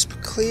crisp,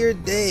 clear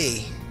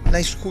day.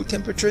 Nice cool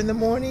temperature in the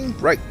morning,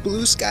 bright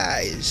blue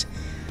skies.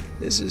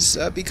 This is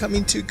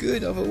becoming too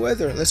good of a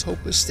weather. Let's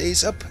hope it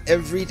stays up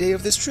every day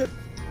of this trip.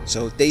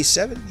 So day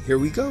 7, here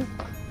we go.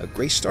 A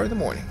great start in the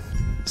morning.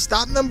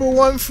 Stop number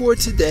 1 for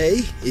today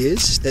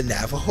is the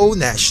Navajo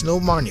National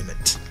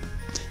Monument.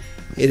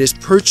 It is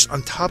perched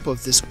on top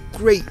of this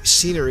great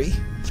scenery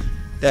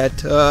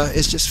that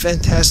is just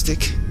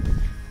fantastic.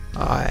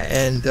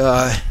 And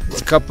a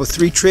couple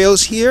 3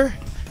 trails here,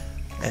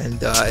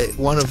 and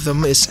one of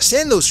them is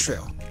Sandoz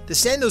Trail. The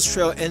Sandoz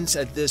Trail ends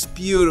at this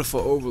beautiful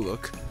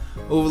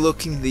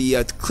overlooking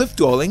the cliff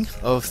dwelling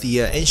of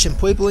the ancient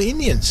Pueblo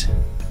Indians.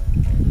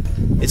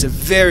 It's a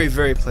very,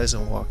 very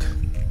pleasant walk.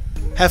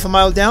 Half a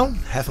mile down,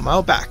 half a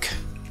mile back.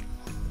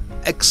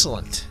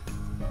 Excellent.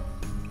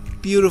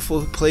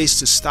 Beautiful place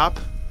to stop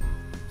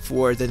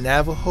for the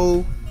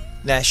Navajo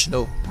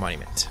National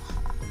Monument.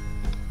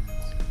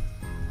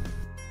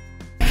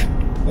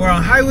 We're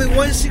on Highway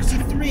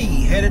 163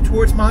 headed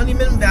towards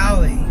Monument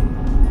Valley.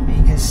 And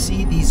you can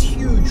see these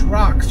huge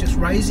rocks just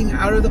rising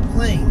out of the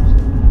plain.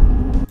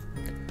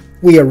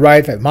 We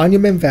arrived at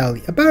Monument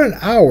Valley about an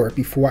hour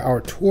before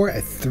our tour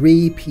at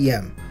 3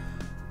 p.m.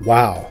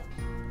 Wow,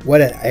 what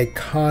an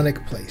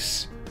iconic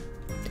place.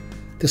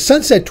 The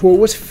sunset tour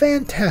was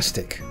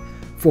fantastic.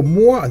 For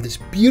more on this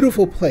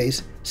beautiful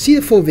place, see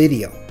the full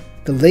video.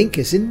 The link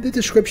is in the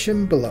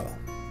description below.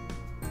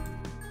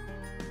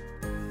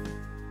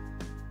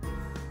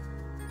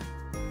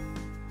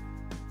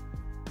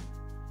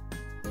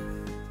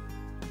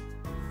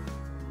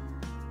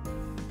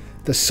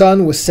 The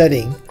sun was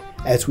setting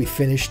as we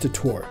finished the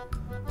tour.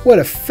 What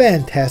a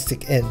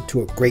fantastic end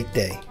to a great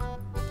day.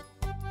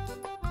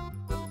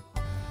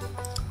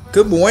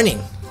 Good morning,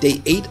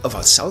 day 8 of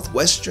our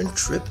southwestern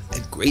trip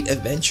and great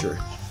adventure.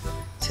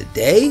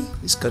 Today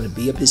is going to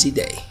be a busy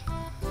day.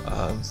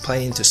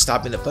 Planning to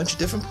stop in a bunch of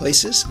different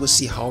places. We'll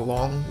see how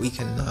long we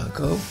can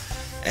go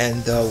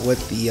and what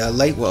the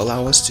light will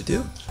allow us to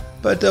do.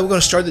 But we're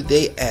going to start the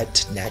day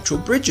at Natural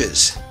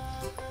Bridges,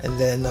 and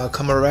then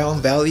come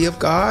around Valley of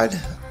God,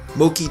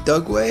 Moki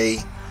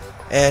Dugway,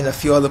 and a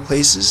few other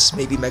places,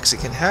 maybe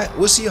Mexican Hat.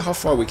 We'll see how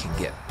far we can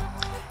get.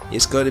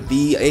 It's going to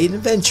be an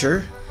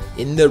adventure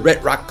in the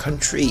Red Rock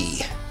Country.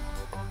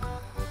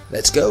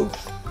 Let's go.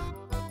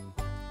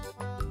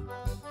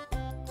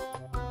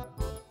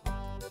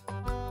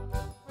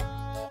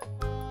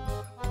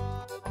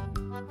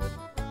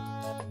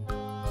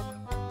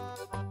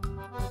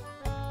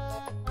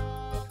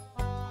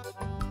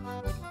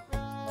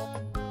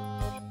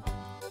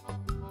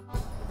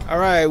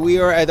 Alright, we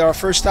are at our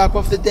first stop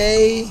of the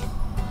day,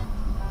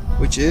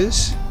 which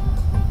is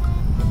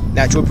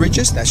Natural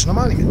Bridges National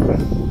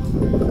Monument.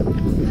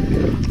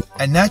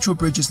 At Natural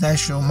Bridges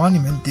National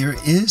Monument, there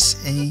is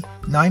a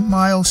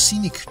 9-mile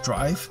scenic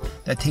drive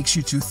that takes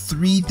you to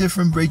 3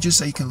 different bridges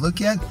that you can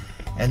look at,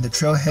 and the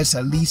trailheads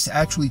that leads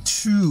actually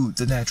to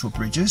the natural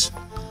bridges.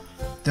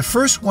 The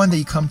first one that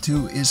you come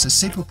to is the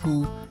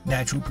Sepopu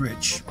Natural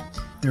Bridge.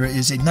 There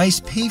is a nice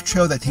paved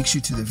trail that takes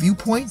you to the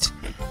viewpoint,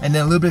 and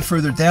then a little bit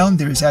further down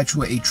there is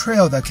actually a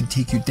trail that can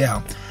take you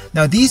down.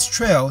 Now these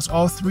trails,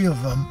 all 3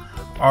 of them,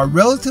 are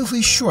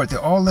relatively short. They're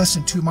all less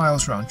than 2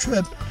 miles round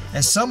trip,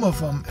 and some of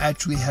them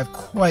actually have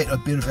quite a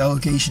bit of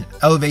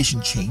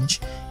elevation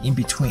change in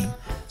between.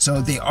 So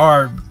they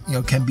are,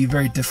 can be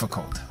very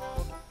difficult.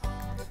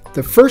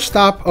 The first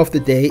stop of the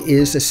day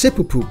is the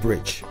Sepopu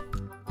Bridge.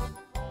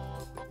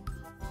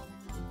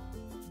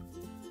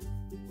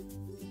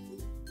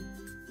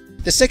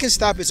 The second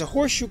stop is a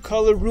horseshoe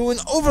color ruin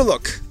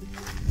overlook.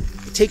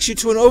 It takes you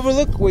to an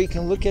overlook where you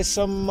can look at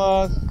some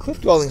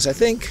cliff dwellings, I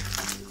think.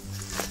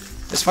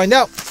 Let's find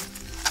out.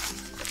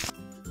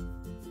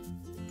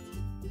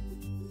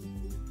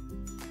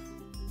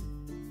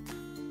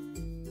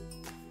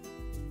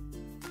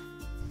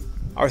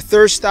 Our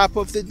third stop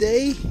of the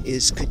day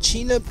is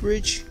Kachina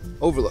Bridge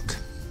Overlook.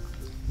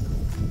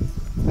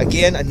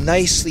 Again, a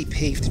nicely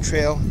paved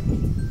trail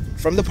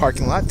from the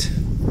parking lot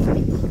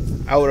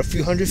out a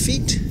few hundred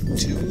feet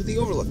to the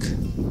overlook.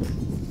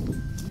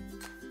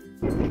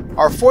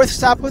 Our fourth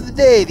stop of the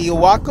day, the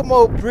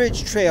Iwakamo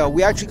Bridge Trail.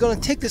 We're actually going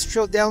to take this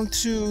trail down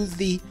to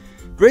the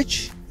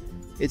bridge.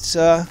 It's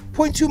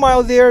 0.2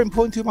 mile there and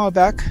 0.2 mile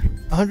back,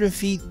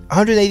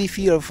 180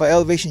 feet of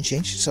elevation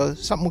change, so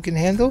something we can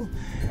handle.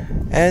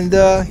 And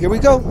here we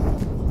go.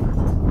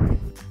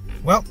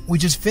 Well, we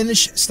just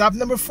finished stop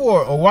number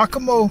 4,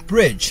 Iwakamo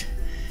Bridge.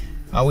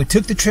 We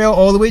took the trail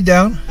all the way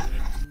down,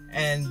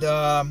 and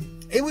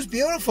it was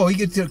beautiful. You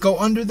get to go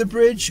under the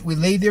bridge. We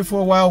laid there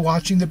for a while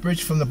watching the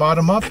bridge from the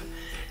bottom up,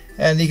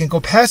 and you can go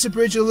past the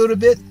bridge a little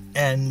bit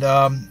and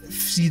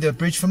see the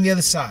bridge from the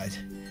other side.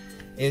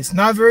 It's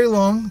not very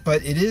long,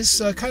 but it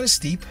is kind of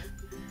steep,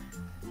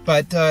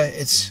 but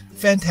it's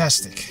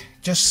fantastic.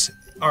 Just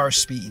our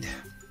speed,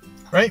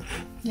 right?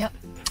 Yep.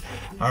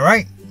 All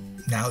right,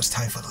 now it's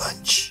time for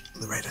lunch.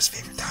 Loretta's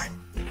favorite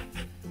time.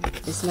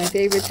 It's my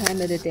favorite time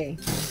of the day.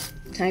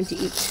 Time to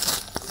eat.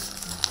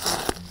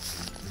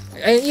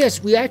 And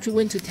yes, we actually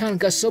went to town and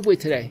got Subway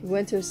today. We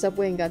went to a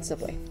Subway and got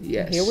Subway.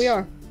 Yes. Here we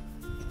are.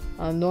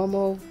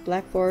 Normal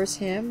Black Forest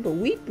ham, but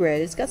wheat bread.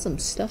 It's got some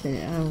stuff in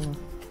it. I don't know.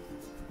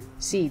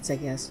 Seeds, I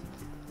guess.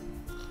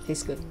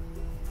 Tastes good.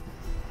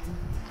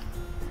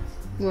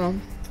 Well,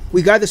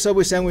 we got the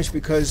Subway sandwich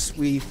because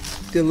we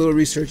did a little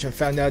research and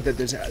found out that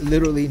there's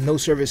literally no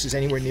services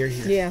anywhere near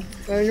here. yeah.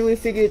 And then we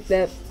figured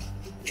that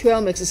trail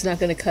mix is not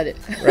going to cut it.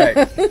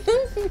 Right.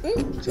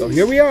 So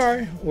here we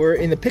are. We're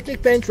in the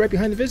picnic bench right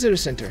behind the visitor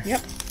center.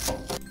 Yep.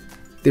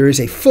 There is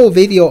a full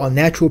video on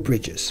natural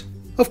bridges.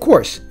 Of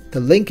course, the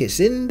link is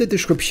in the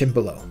description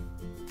below.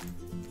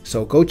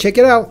 So go check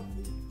it out.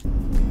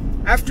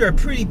 After a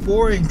pretty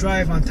boring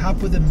drive on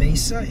top of the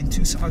mesa on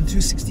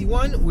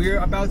 261, we're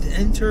about to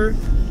enter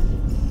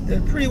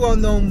the pretty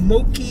well-known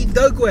Moki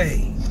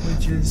Dugway,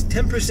 which is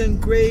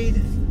 10%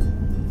 grade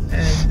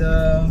and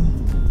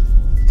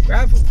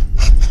gravel.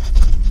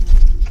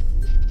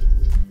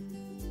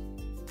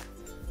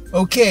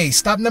 Okay,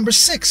 stop number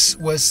 6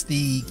 was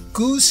the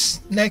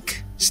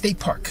Gooseneck State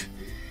Park.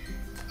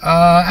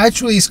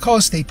 Actually, it's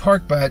called State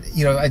Park, but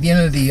you know, at the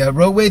end of the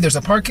roadway, there's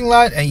a parking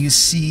lot, and you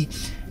see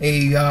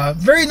a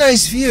very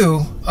nice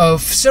view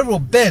of several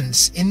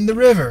bends in the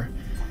river.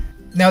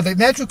 Now, the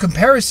natural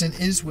comparison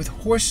is with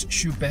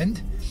Horseshoe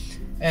Bend,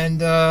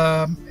 and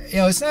you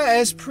know, it's not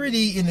as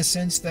pretty in the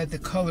sense that the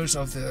colors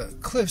of the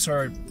cliffs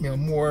are, you know,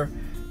 more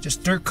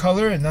just dirt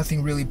color and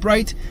nothing really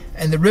bright,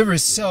 and the river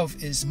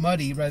itself is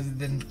muddy rather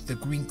than the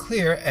green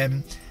clear,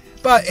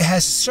 but it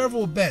has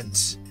several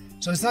bends.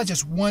 So it's not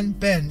just one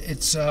bend,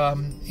 it's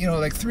you know,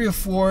 like 3 or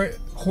 4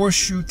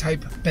 horseshoe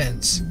type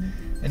bends.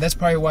 And that's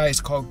probably why it's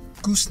called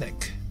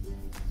Gooseneck.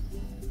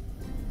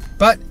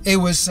 But it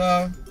was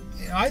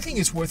I think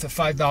it's worth the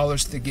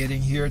 $5 to get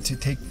in here to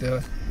take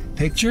the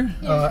picture.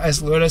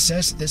 As Loretta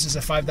says, this is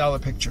a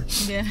 $5 picture.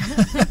 Yeah.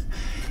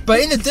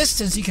 But in the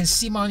distance you can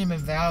see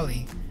Monument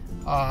Valley.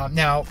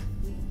 Now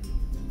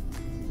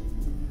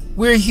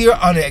we're here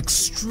on an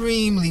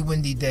extremely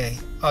windy day,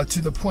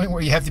 to the point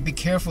where you have to be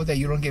careful that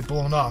you don't get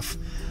blown off.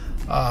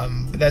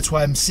 But that's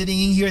why I'm sitting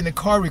in here in the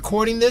car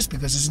recording this,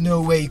 because there's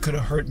no way you could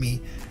have hurt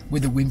me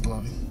with the wind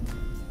blowing.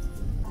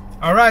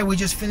 Alright, we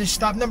just finished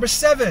stop number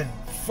 7,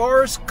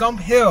 Forrest Gump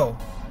Hill,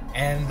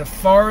 and the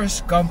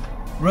Forrest Gump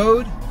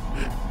Road,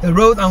 the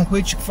road on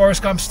which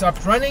Forrest Gump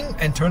stopped running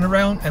and turned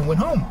around and went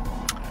home.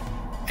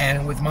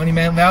 And with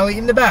Monument Valley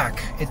in the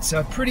back. It's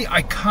a pretty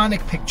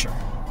iconic picture.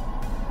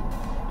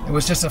 It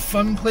was just a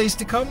fun place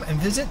to come and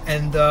visit,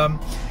 and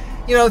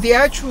you know, they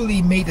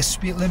actually made the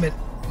speed limit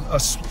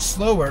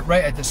slower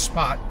right at the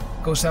spot.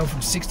 It goes down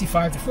from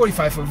 65 to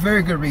 45 for a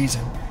very good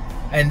reason.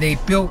 And they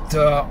built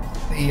a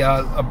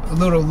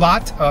little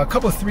lot, a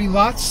couple of 3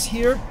 lots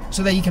here,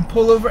 so that you can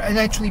pull over and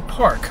actually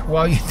park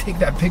while you take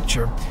that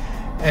picture.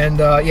 And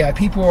yeah,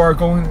 people are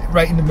going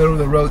right in the middle of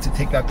the road to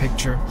take that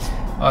picture,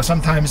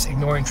 sometimes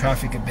ignoring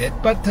traffic a bit,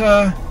 but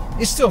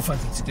it's still a fun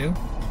thing to do.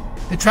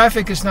 The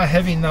traffic is not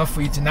heavy enough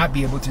for you to not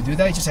be able to do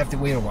that. You just have to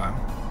wait a while.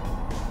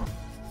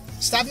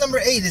 Stop number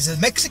 8 is a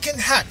Mexican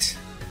hat.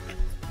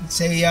 It's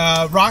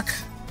a rock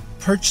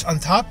perched on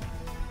top,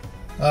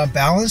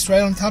 balanced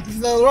right on top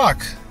of the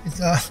rock. It's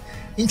an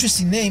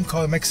interesting name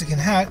called a Mexican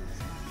hat.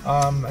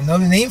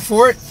 Another name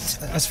for it,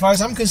 as far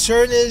as I'm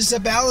concerned, is a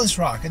balance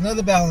rock.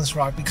 Another balance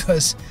rock,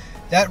 because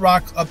that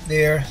rock up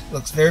there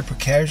looks very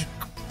precarious.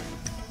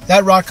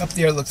 That rock up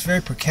there looks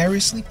very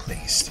precariously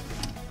placed.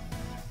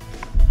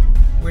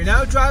 We're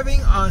now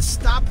driving on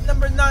stop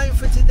number 9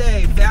 for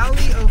today,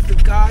 Valley of the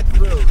God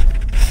Road.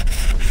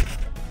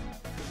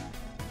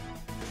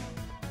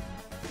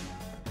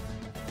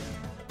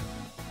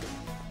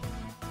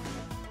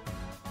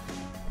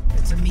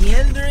 It's a meandering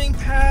meandering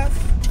path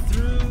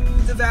through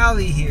the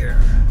valley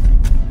here.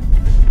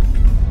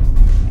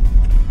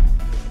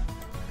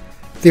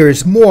 There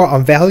is more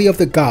on Valley of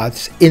the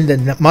Gods in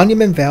the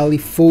Monument Valley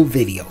full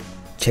video.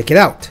 Check it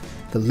out.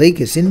 The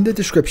link is in the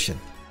description.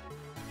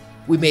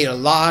 We made a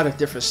lot of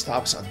different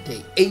stops on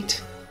day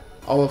 8,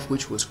 all of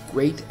which was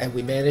great, and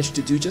we managed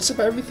to do just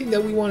about everything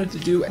that we wanted to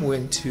do. We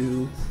went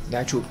to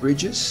Natural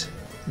Bridges,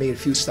 made a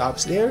few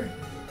stops there.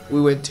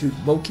 We went to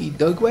Moki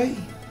Dugway,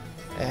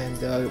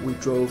 and we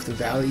drove the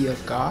Valley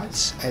of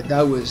Gods, and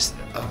that was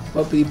a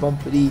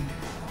bumpity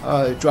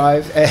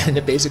drive, and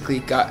it basically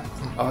got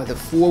the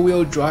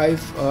 4-wheel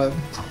drive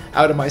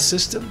out of my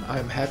system.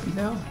 I'm happy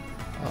now.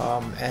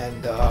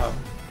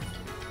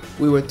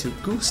 We went to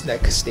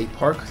Gooseneck State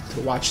Park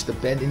to watch the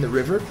bend in the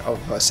river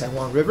of San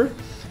Juan River,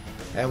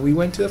 and we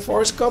went to the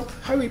Forrest Gump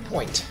Highway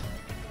Point,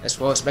 as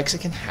well as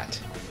Mexican Hat.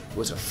 It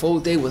was a full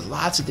day with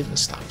lots of different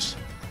stops.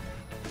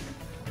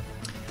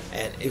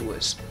 And it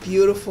was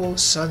beautiful,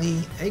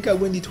 sunny, and it got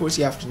windy towards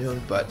the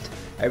afternoon, but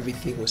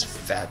everything was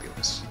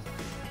fabulous.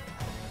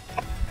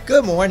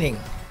 Good morning,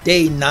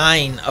 day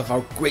 9 of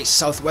our great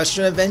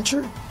southwestern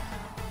adventure.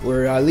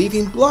 We're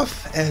leaving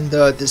Bluff and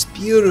this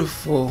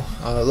beautiful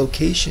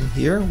location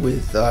here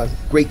with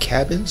great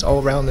cabins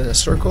all around in a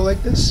circle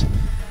like this.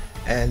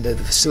 And the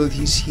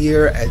facilities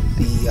here at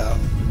the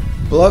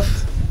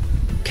Bluff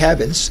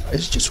cabins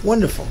is just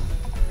wonderful.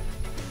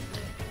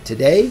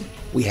 Today,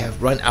 we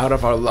have run out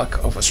of our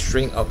luck of a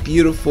string of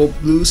beautiful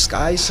blue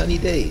sky sunny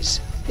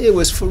days. It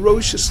was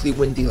ferociously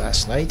windy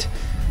last night,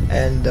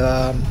 and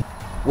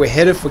we're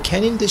headed for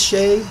Canyon de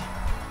Chelly,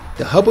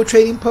 the Hubble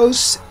Trading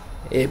Post.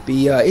 It'd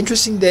be an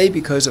interesting day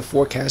because the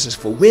forecast is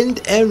for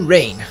wind and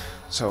rain,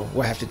 so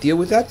we'll have to deal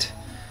with that.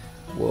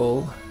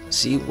 We'll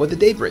see what the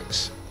day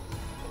brings.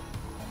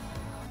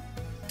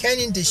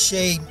 Canyon de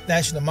Chelly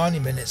National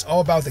Monument is all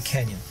about the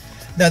canyon.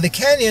 Now the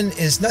canyon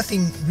is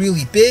nothing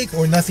really big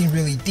or nothing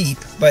really deep,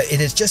 but it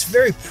is just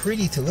very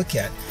pretty to look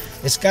at.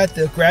 It's got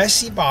the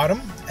grassy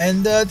bottom,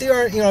 and there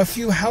are a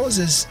few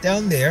houses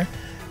down there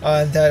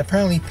that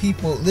apparently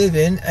people live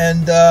in,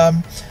 and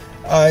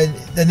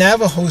the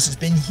Navajos has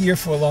been here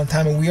for a long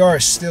time, and we are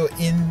still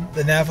in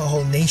the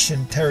Navajo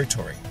Nation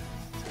territory.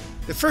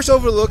 The first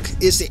overlook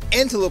is the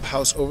Antelope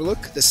House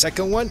overlook, the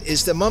second one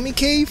is the Mummy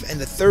Cave, and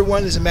the third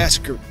one is a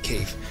Massacre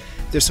Cave.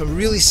 There's some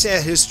really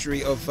sad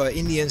history of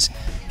Indians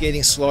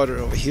getting slaughtered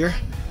over here,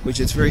 which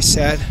is very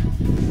sad,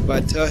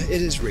 but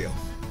it is real.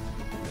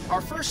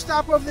 Our first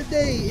stop of the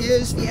day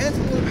is the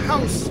Antelope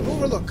House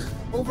overlook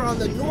over on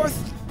the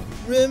North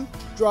Rim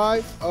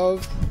Drive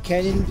of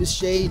Canyon de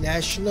Chelly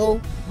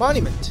National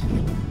Monument.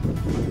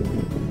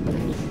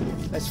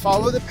 Let's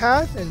follow the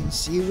path and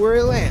see where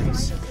it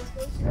lands.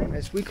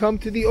 As we come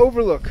to the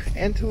overlook,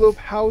 Antelope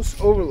House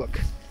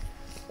overlook.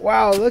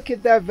 Wow, look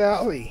at that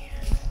valley.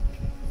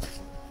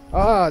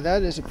 Ah,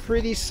 that is a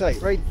pretty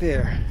sight right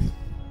there.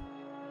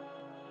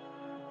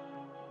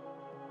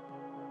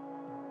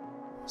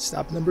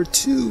 Stop number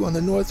 2 on the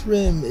North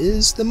Rim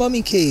is the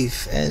Mummy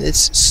Cave, and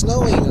it's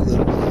snowing a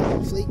little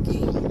bit,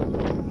 flaking.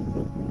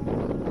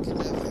 Look at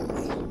that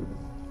valley.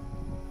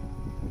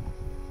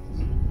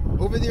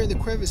 Over there in the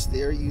crevice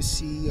there, you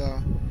see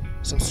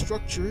some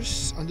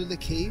structures under the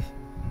cave,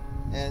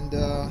 and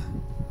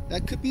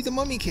that could be the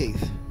Mummy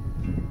Cave.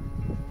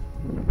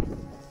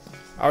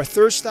 Our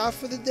third stop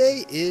for the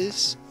day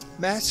is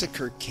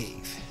Massacre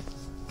Cave.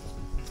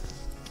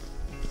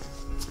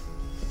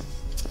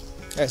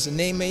 As the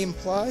name may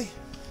imply,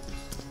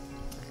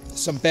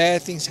 some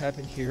bad things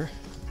happen here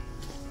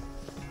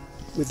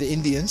with the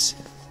Indians.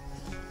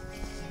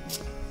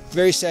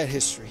 Very sad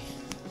history.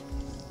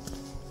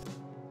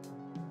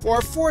 For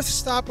our fourth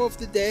stop of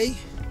the day,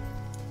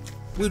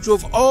 we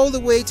drove all the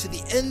way to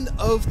the end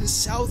of the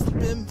South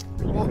Rim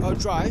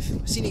Drive,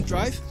 Scenic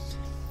Drive.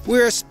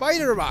 We're at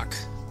Spider Rock.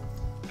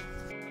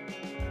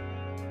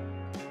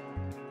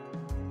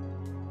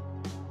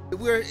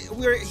 We're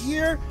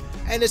here,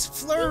 and it's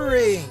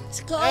flurrying.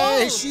 It's cold.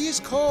 And she's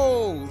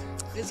cold.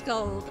 It's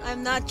cold.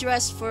 I'm not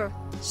dressed for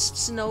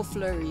snow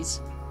flurries.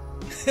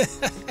 It's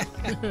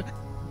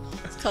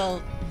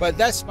cold. But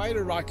that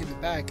Spider Rock in the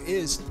back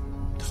is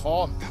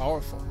tall and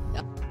powerful.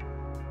 Yep.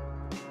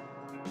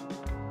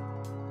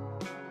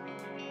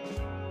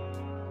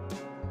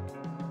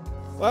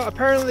 Well,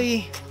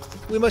 apparently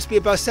we must be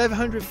about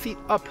 700 feet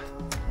up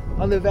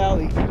on the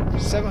valley.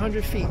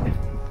 700 feet.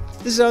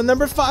 This is our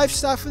number 5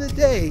 stop for the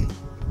day.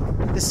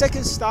 The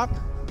second stop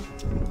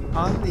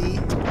on the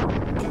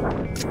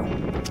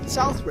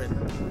South Rim.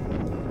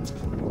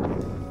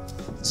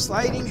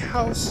 Sliding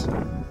House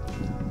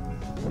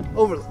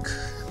Overlook.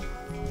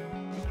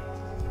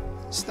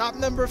 Stop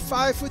number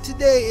 5 for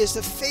today is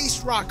the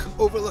Face Rock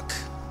Overlook.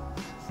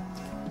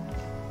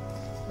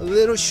 A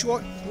little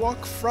short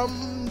walk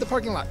from the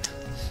parking lot.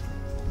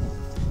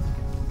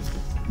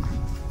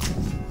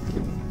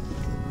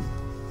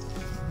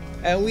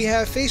 And we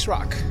have Face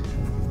Rock.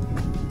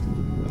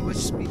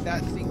 Let's speed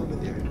that thing over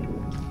there.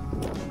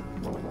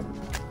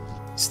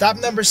 Stop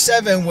number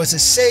 7 was a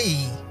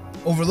Sei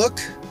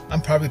Overlook.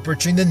 I'm probably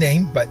butchering the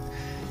name, but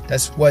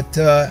That's what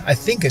I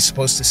think it's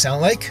supposed to sound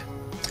like.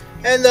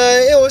 And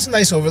it was a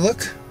nice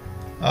overlook,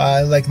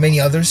 like many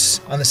others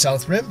on the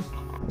South Rim.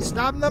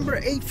 Stop number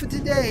 8 for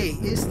today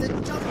is the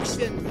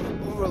Junction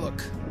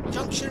Overlook.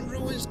 Junction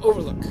Ruins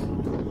Overlook.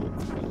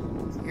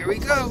 Here we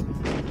go.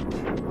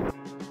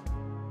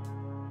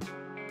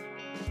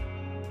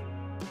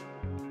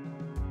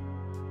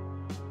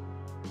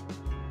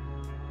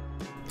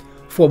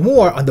 For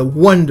more on the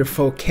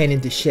wonderful Canyon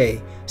de Chelly,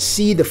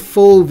 see the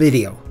full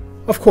video.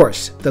 Of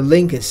course, the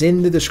link is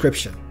in the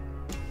description.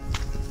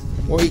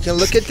 Or you can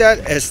look at that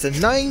as the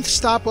 9th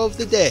stop of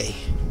the day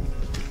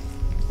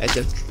at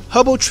the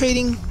Hubble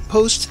Trading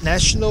Post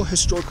National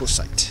Historical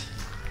Site.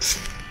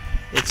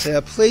 It's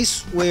a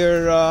place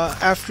where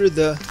after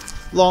the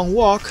long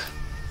walk,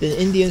 the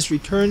Indians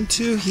returned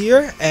to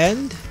here,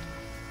 and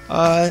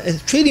a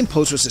trading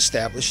post was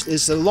established.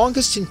 It's the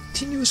longest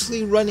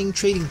continuously running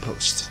trading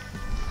post.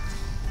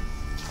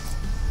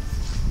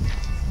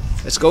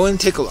 Let's go and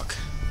take a look.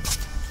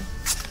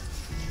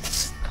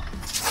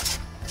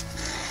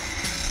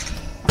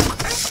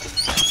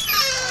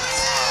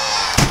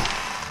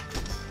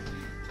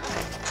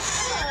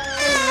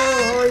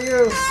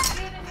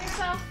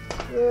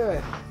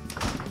 Good.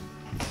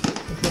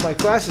 Until my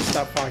glasses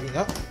stop fogging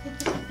up.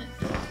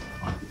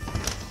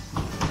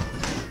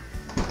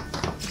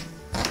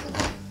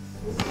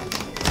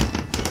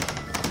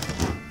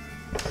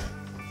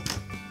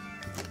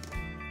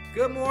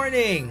 Good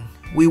morning.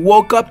 We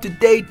woke up to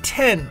day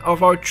 10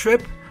 of our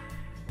trip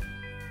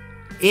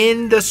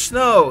in the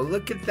snow.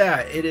 Look at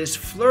that. It is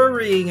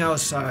flurrying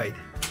outside.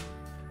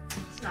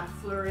 It's not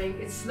flurrying,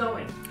 it's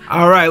snowing.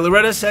 All right,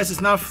 Loretta says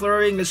it's not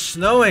flurrying, it's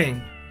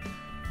snowing.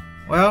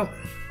 Well,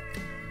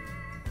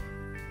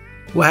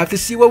 we'll have to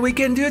see what we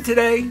can do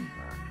today.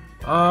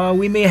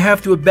 We may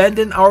have to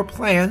abandon our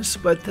plans,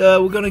 but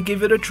we're going to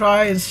give it a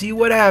try and see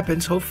what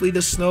happens. Hopefully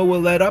the snow will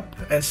let up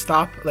and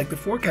stop like the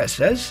forecast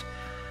says.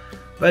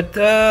 But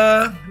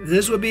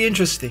this will be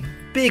interesting.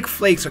 Big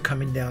flakes are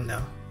coming down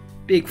now.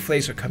 Big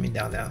flakes are coming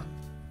down now.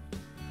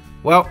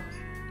 Well,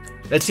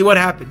 let's see what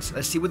happens.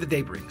 Let's see what the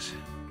day brings.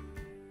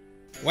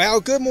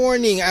 Well, good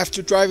morning.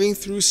 After driving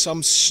through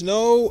some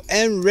snow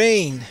and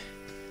rain,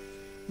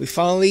 we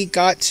finally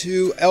got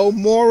to El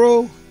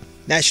Morro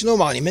National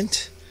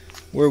Monument,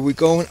 where we're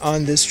going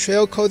on this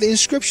trail called the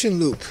Inscription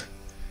Loop.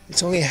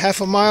 It's only a half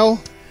a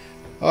mile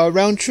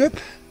round trip,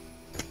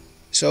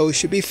 so it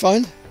should be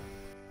fun.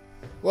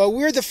 Well,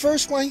 we're the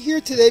first one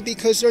here today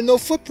because there are no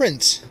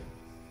footprints.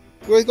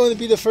 We're going to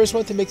be the first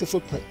one to make the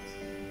footprint.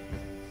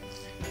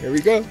 Here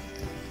we go.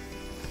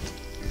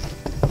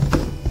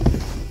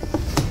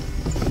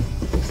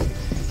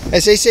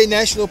 As they say,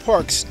 national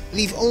parks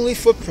leave only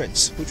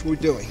footprints, which we're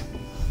doing.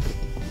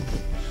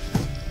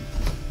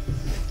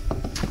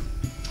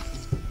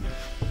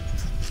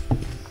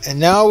 And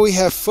now we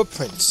have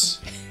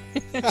footprints.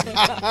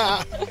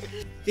 The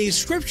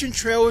Inscription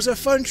Trail was a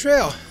fun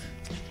trail.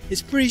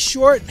 It's pretty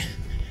short,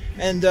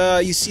 and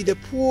you see the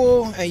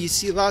pool, and you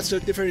see lots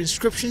of different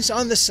inscriptions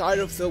on the side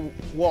of the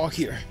wall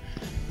here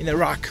in the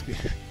rock.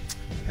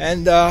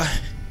 And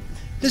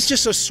this is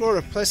just a sort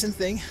of pleasant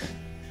thing.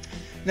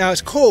 Now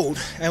it's cold,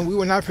 and we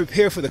were not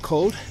prepared for the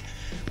cold.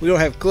 We don't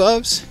have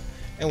gloves,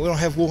 and we don't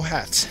have wool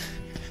hats.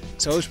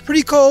 So it's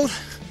pretty cold,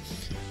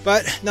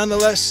 but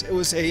nonetheless, it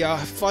was a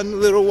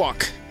fun little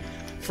walk.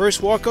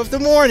 First walk of the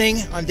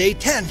morning on day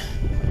 10.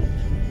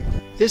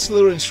 This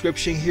little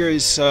inscription here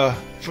is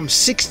from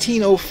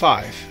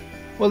 1605.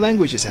 What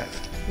language is that?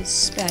 It's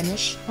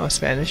Spanish. Oh,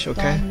 Spanish,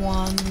 okay.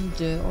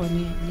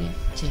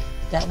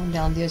 That one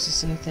down there is the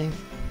same thing.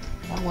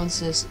 That one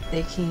says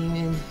they came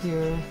in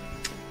here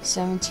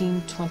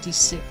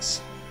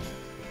 1726.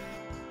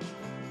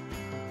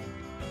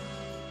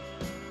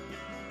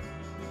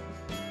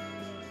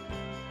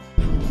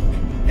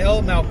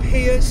 El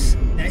Malpais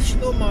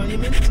National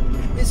Monument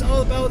is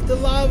all about the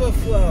lava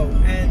flow,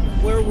 and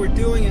where we're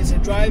doing is a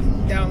drive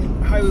down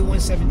Highway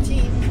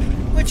 117,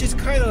 which is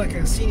kind of like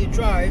a scenic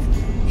drive.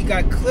 You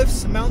got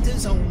cliffs,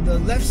 mountains on the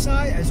left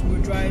side as we're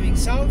driving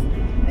south,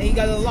 and you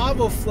got a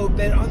lava flow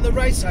bed on the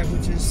right side,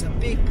 which is a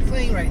big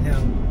plain right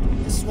now.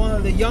 This is one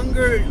of the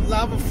younger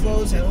lava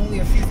flows at only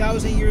a few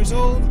thousand years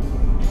old,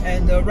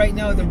 and right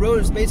now the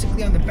road is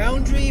basically on the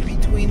boundary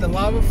between the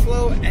lava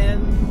flow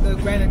and the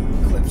granite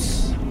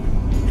cliffs.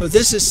 So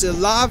this is the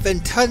La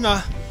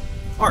Ventana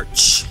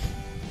Arch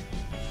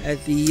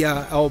at the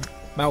El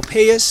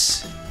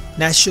Malpais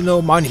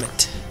National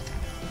Monument.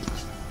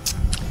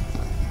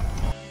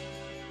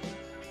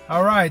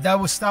 All right, that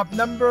was stop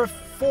number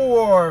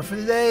 4 for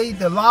today,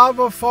 the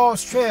Lava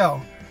Falls Trail.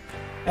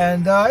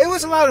 And it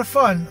was a lot of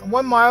fun.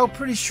 1 mile,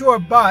 pretty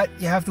short, but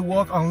you have to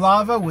walk on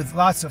lava with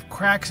lots of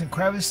cracks and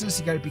crevices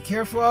you got to be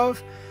careful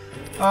of.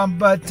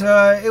 But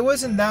it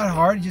wasn't that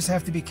hard. You just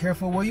have to be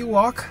careful where you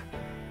walk.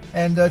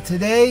 And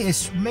today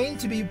it's meant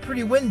to be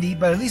pretty windy,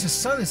 but at least the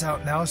sun is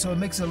out now, so it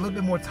makes it a little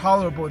bit more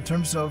tolerable in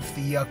terms of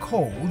the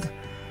cold.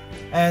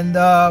 And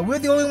we're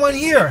the only one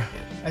here.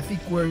 I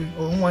think we're the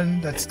only one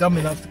that's dumb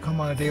enough to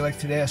come on a day like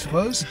today, I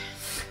suppose.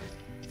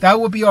 that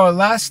will be our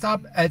last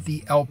stop at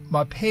the El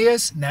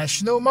Malpais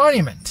National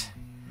Monument.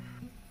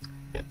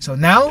 So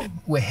now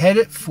we're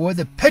headed for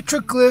the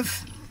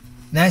Petroglyph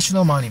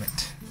National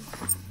Monument.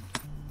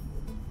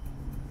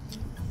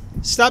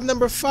 Stop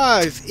number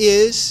 5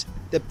 is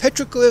the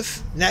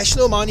Petroglyph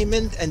National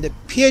Monument and the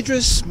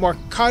Piedras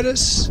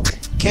Marcadas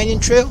Canyon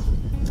Trail.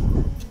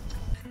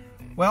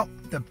 Well,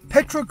 the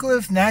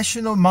Petroglyph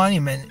National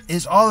Monument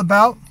is all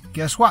about,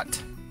 guess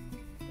what?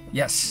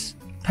 Yes,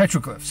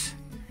 petroglyphs.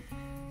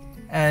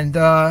 And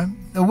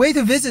the way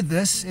to visit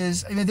this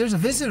is, there's a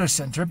visitor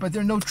center, but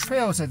there are no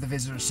trails at the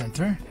visitor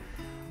center.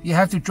 You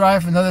have to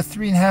drive another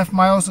 3.5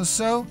 miles or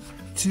so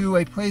to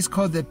a place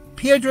called the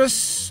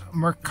Piedras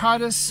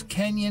Marcadas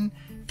Canyon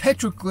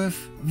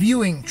Petroglyph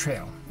Viewing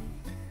Trail.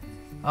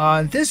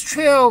 This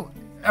trail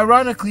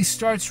ironically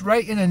starts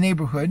right in a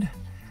neighborhood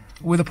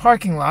with a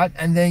parking lot,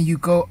 and then you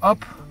go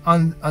up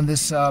on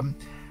this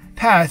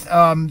path.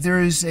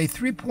 There is a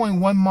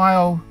 3.1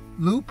 mile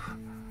loop,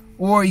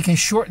 or you can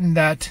shorten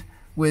that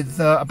with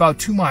about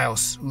 2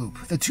 miles loop.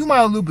 The 2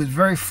 mile loop is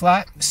very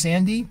flat,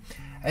 sandy,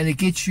 and it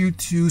gets you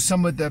to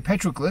some of the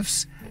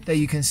petroglyphs that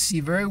you can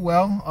see very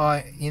well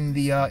in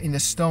the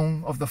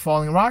stone of the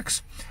falling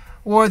rocks.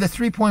 Or the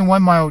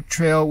 3.1 mile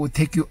trail would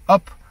take you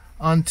up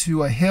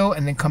onto a hill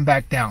and then come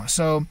back down.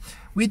 So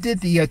we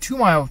did the 2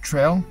 mile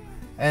trail,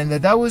 and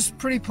that was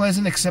pretty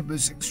pleasant, except it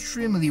was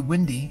extremely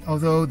windy,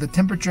 although the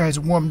temperature has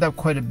warmed up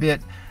quite a bit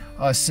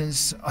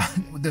since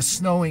the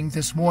snowing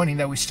this morning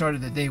that we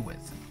started the day with.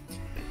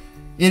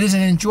 It is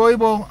an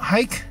enjoyable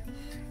hike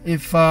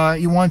if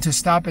you want to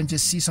stop and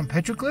just see some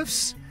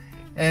petroglyphs,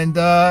 and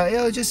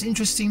it's just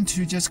interesting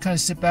to just kind of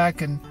sit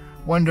back and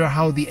wonder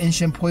how the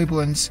ancient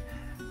Puebloans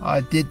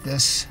did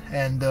this,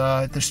 and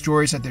the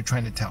stories that they're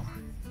trying to tell.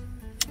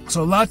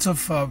 So lots of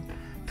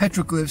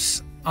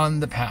petroglyphs on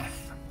the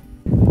path.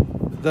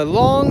 The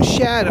long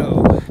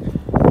shadow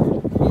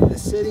in the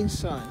setting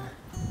sun.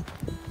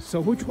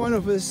 So which one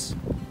of this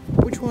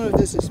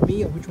is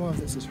me and which one of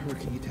this is her?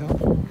 Can you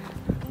tell?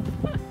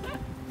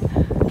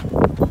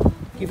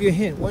 Give you a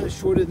hint. One is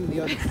shorter than the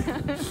other.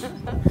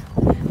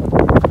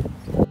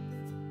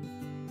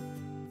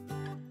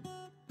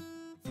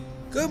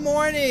 Good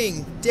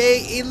morning,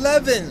 day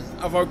 11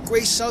 of our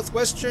Great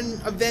Southwestern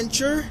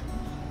adventure.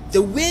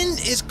 The wind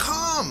is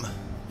calm.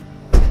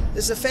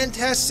 This is a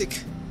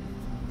fantastic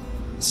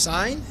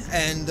sign,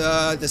 and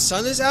the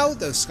sun is out,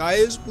 the sky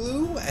is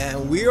blue,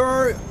 and we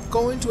are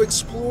going to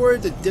explore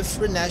the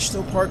different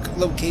national park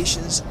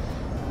locations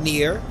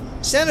near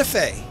Santa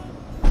Fe.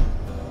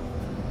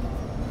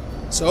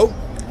 So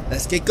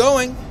let's get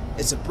going.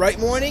 It's a bright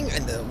morning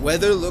and the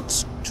weather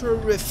looks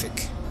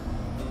terrific.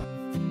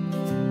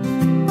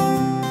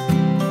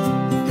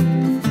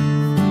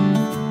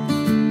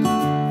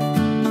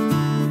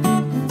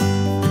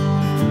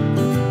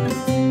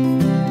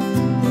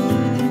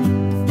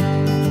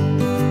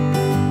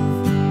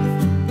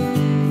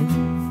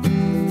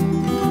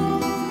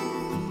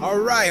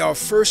 Alright, our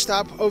first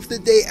stop of the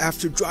day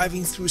after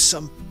driving through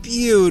some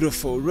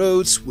beautiful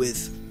roads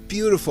with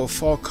beautiful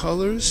fall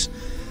colors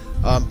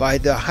by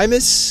the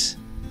Jaimes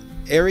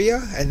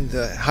area and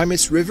the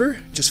Jaimes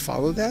River. Just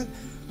follow that.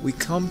 We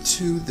come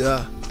to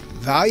the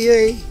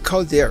Valle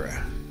Caldera.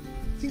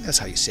 I think that's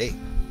how you say it.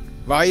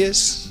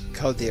 Valles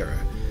Caldera.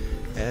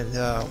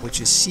 And what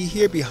you see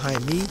here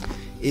behind me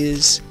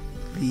is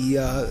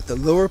the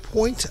lower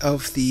point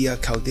of the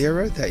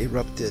caldera that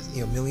erupted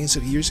millions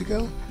of years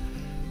ago.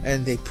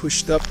 And they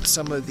pushed up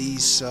some of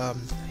these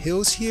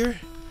hills here.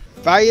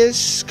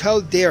 Valles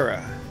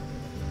Caldera.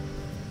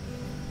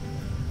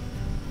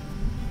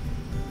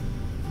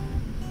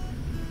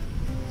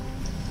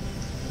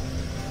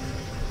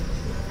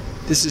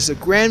 This is a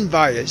Grand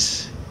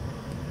Valles.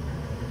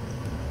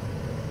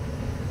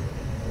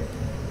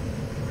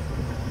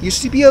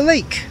 Used to be a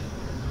lake.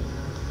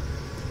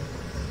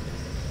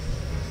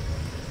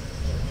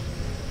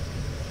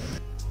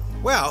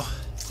 Well,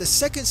 the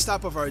second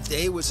stop of our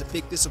day was a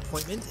big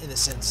disappointment in the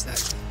sense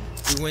that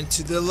we went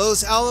to the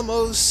Los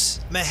Alamos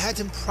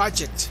Manhattan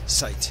Project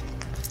site.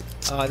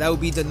 That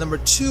would be the number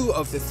 2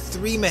 of the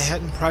 3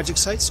 Manhattan Project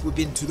sites. We've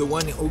been to the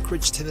one in Oak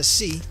Ridge,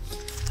 Tennessee.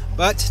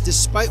 But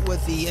despite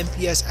what the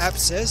NPS app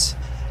says,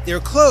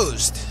 they're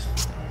closed.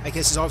 I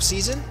guess it's off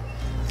season.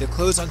 They're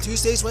closed on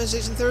Tuesdays,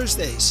 Wednesdays, and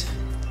Thursdays.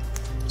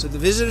 So the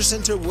visitor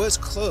center was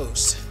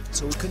closed,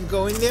 so we couldn't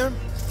go in there.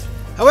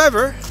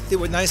 However, they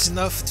were nice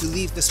enough to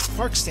leave this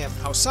park stamp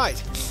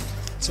outside.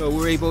 So we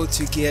were able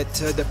to get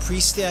the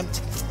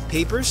pre-stamped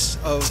papers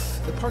of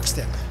the park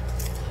stamp.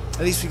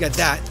 At least we got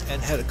that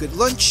and had a good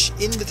lunch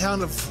in the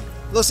town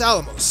of Los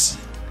Alamos.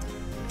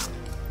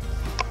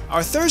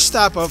 Our third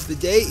stop of the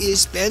day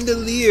is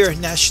Bandelier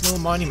National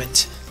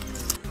Monument.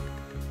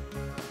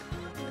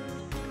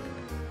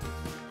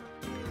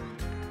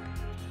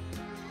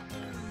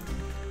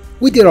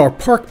 We did our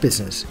park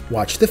business,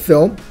 watched the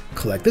film,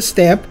 collect the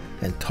stamp,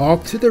 and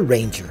talk to the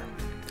ranger.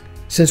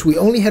 Since we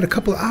only had a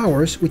couple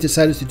hours, we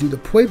decided to do the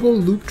Pueblo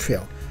Loop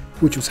Trail,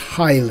 which was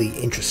highly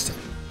interesting.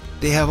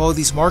 They have all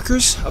these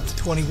markers up to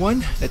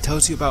 21 that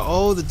tells you about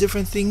all the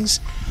different things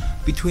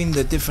between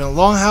the different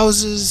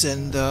longhouses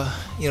and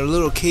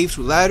little caves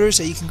with ladders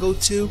that you can go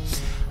to,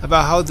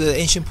 about how the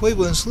ancient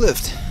Puebloans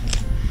lived.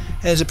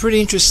 And it's a pretty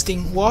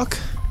interesting walk.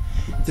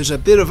 There's a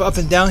bit of up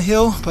and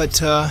downhill,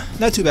 but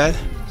not too bad.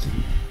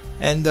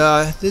 And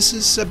this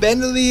is a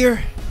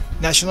Bandelier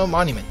National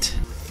Monument.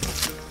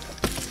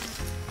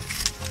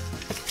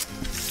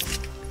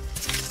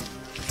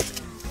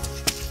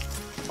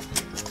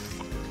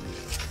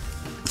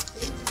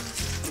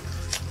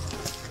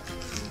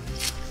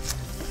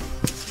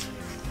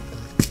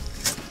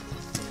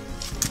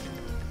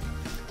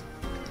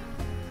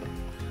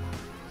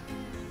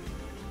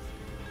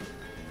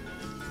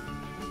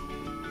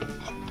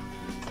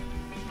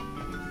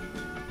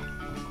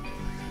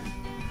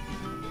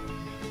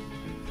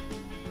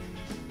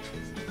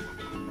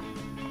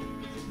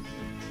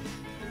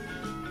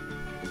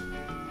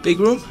 Big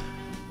room?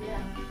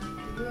 Yeah,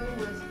 the room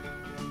with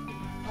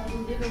all the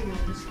living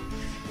rooms.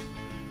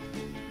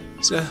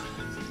 It's a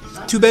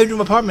 2-bedroom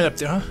apartment up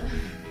there, huh?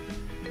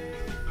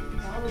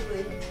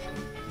 Probably.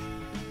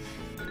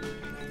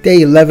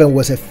 Day 11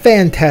 was a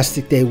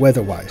fantastic day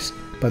weather-wise,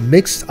 but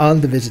mixed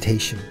on the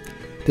visitation.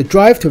 The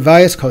drive to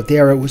Valles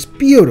Caldera was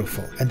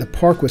beautiful and the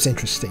park was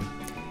interesting.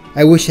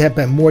 I wish I had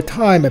spent more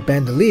time at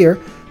Bandelier,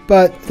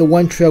 but the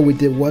one trail we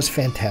did was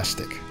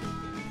fantastic.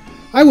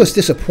 I was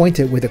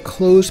disappointed with the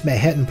closed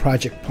Manhattan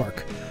Project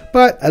Park,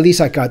 but at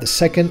least I got the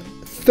second,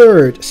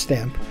 third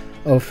stamp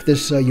of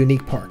this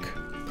unique park.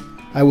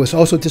 I was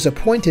also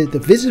disappointed the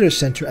visitor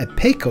center at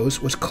Pecos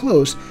was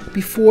closed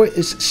before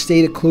its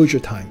stated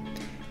closure time.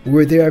 We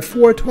were there at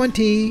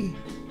 4:20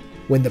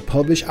 when the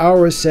published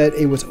hours said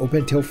it was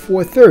open until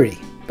 4:30,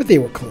 but they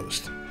were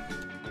closed.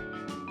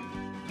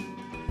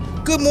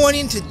 Good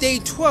morning to day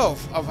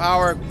 12 of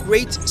our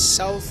Great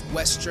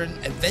Southwestern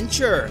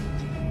Adventure.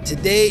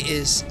 Today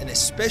is an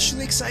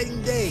especially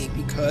exciting day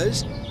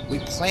because we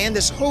planned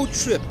this whole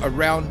trip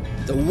around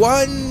the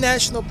one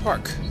national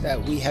park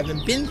that we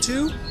haven't been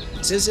to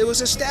since it was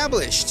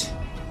established.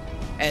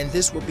 And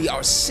this will be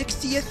our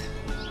 60th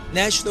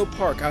national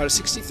park out of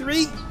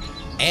 63.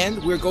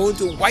 And we're going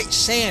to White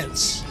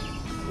Sands.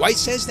 White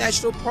Sands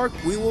National Park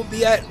we will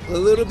be at a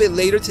little bit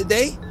later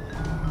today.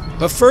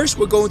 But first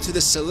we're going to the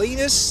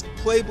Salinas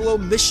Pueblo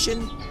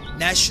Mission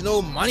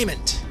National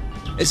Monument.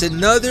 It's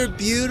another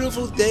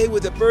beautiful day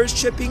with the birds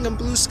chirping and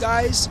blue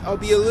skies. I'll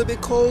be a little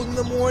bit cold in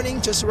the morning,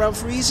 just around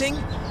freezing.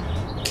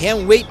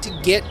 Can't wait to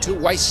get to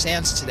White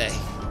Sands today.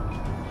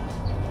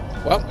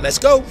 Well, let's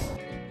go.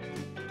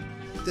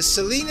 The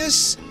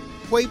Salinas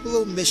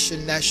Pueblo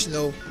Mission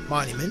National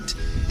Monument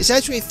is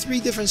actually in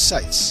 3 different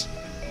sites.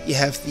 You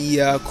have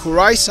the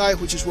Curay site,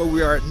 which is where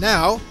we are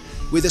now,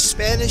 with a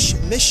Spanish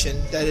mission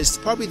that is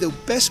probably the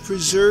best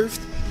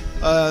preserved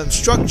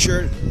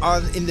structure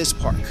in this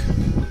park.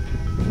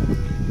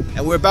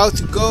 And we're about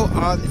to go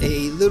on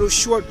a little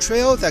short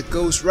trail that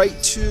goes right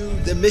to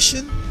the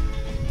mission.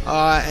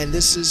 And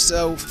this is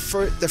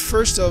the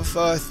first of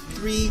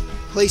 3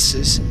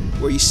 places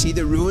where you see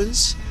the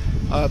ruins,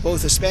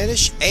 both the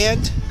Spanish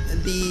and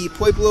the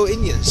Pueblo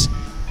Indians.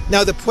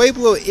 Now the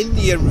Pueblo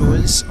Indian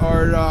ruins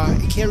are,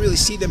 you can't really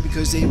see them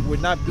because they were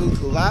not built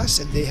to last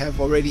and they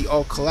have already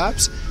all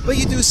collapsed, but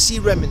you do see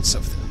remnants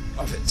of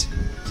it.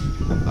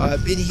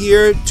 I've been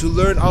here to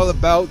learn all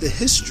about the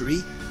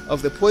history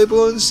of the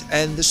Pueblos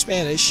and the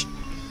Spanish,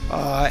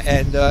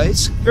 and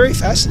it's very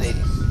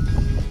fascinating.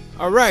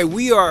 Alright,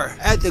 we are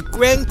at the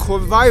Gran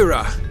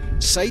Corvira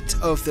site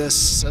of the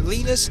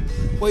Salinas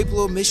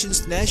Pueblo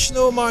Missions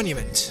National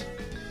Monument.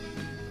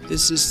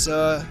 This is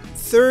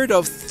third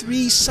of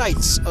 3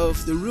 sites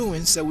of the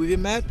ruins that we've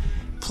been at,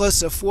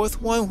 plus a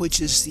 4th one, which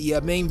is the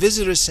main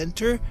visitor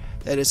center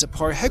that is a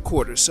park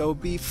headquarters. So it'll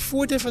be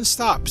 4 different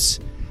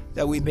stops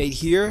that we made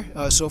here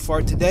so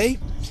far today.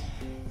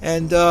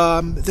 And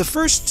the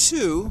first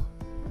 2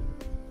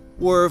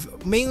 were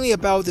mainly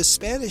about the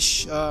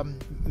Spanish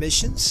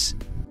missions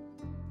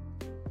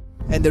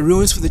and the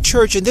ruins for the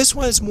church, and this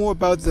one is more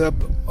about the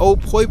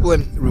old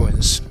Puebloan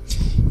ruins.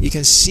 You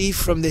can see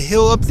from the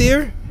hill up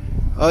there,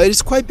 it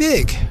is quite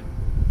big.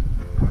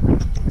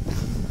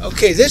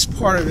 Okay, this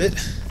part of it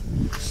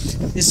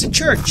is the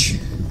church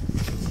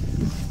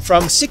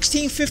from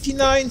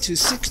 1659 to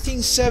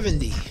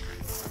 1670.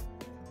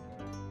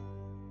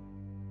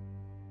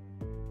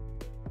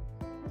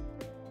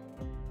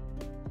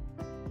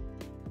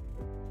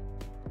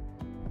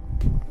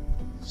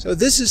 So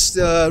this is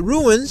the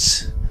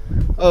ruins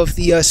of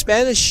the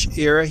Spanish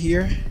era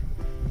here,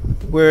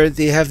 where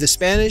they have the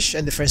Spanish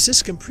and the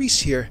Franciscan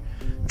priests here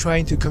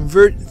trying to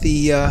convert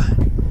the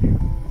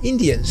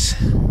Indians.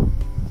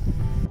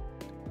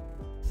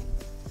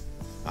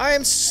 I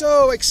am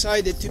so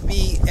excited to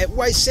be at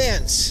White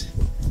Sands,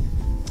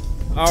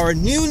 our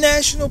new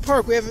national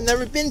park we have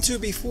never been to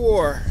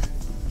before.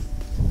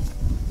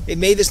 They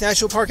made this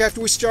national park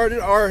after we started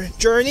our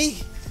journey,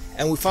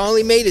 and we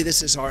finally made it.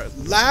 This is our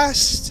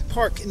last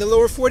park in the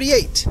lower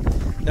 48,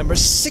 number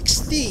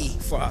 60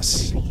 for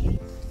us.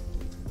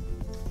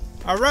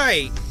 All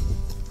right,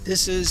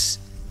 this is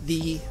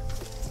the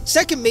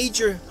second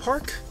major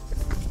park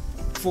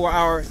for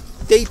our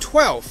day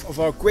 12 of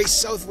our Great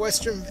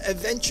Southwestern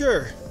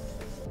Adventure.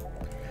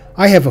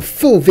 I have a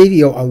full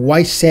video on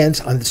White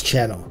Sands on this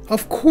channel.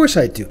 Of course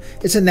I do.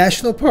 It's a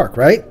national park,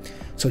 right?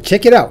 So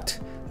check it out.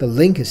 The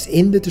link is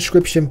in the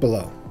description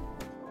below.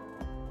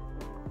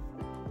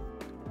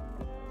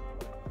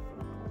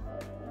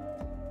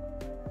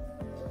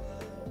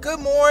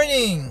 Good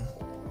morning!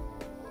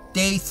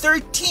 Day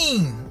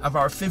 13 of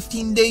our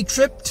 15-day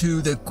trip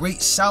to the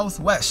Great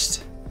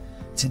Southwest.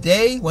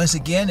 Today, once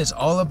again, is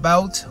all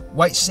about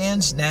White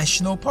Sands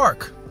National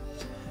Park.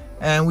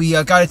 And we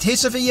got a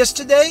taste of it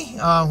yesterday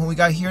when we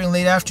got here in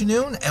late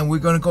afternoon, and we're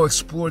going to go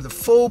explore the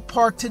full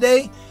park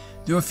today,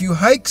 do a few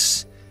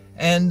hikes,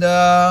 and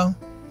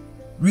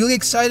really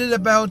excited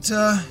about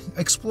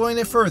exploring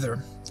it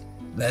further.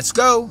 Let's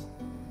go!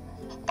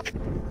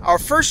 Our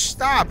first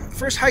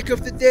hike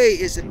of the day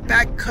is the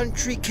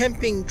Backcountry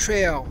Camping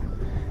Trail.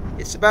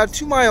 It's about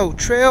a 2-mile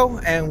trail,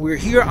 and we're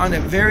here on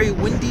a very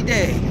windy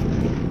day.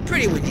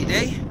 Pretty windy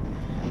day.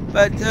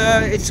 But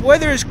its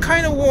weather is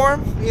kind of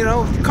warm, you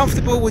know,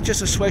 comfortable with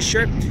just a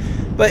sweatshirt.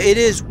 But it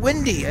is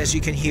windy, as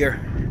you can hear.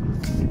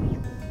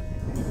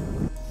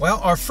 Well,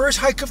 our first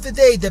hike of the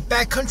day, the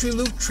Backcountry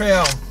Loop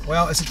Trail.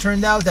 Well, as it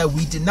turned out that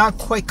we did not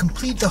quite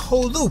complete the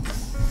whole loop.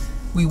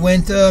 We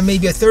went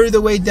maybe a third of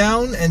the way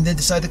down and then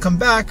decided to come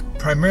back,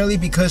 primarily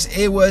because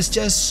it was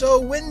just so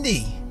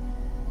windy.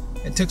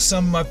 I took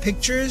some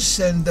pictures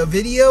and a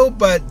video,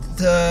 but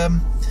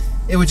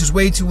it was just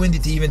way too windy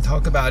to even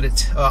talk about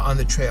it on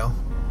the trail.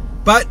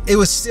 But it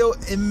was still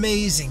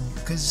amazing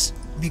because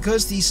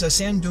these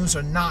sand dunes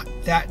are not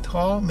that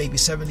tall, maybe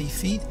 70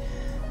 feet.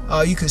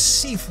 You could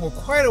see for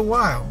quite a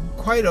while,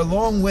 quite a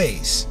long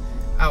ways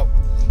out.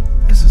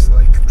 This is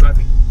like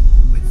driving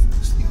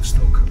with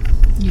snow cover.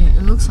 Yeah,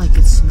 it looks like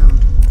it snowed.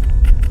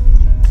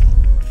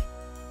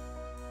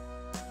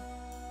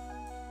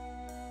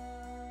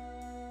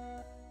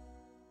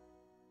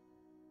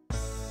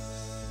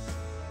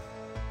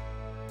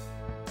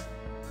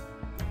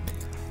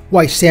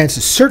 White Sands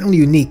is certainly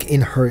unique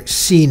in her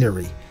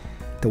scenery.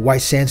 The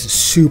White Sands is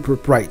super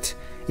bright.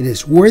 It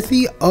is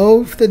worthy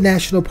of the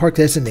national park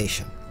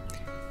designation.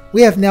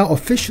 We have now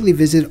officially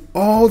visited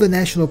all the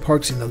national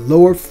parks in the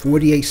lower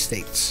 48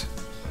 states.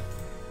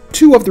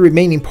 2 of the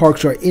remaining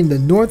parks are in the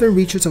northern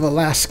reaches of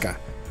Alaska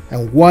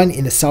and 1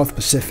 in the South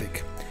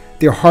Pacific.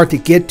 They're hard to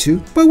get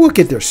to, but we'll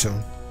get there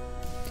soon.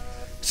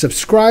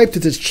 Subscribe to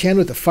this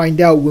channel to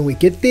find out when we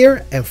get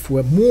there and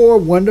for more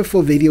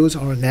wonderful videos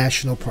on our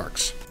national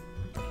parks.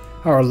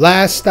 Our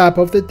last stop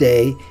of the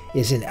day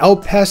is in El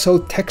Paso,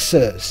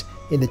 Texas,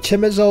 in the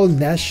Chemical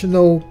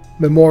National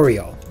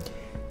Memorial.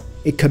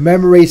 It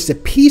commemorates the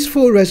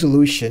peaceful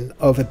resolution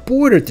of a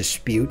border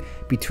dispute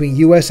between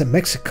US and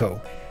Mexico.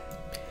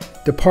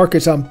 The park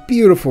is on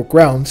beautiful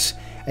grounds,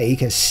 and you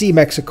can see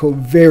Mexico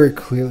very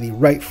clearly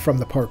right from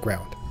the park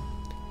ground.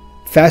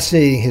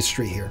 Fascinating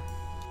history here.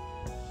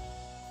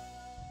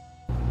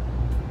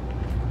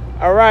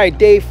 All right,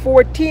 day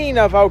 14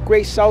 of our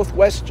Great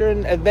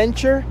Southwestern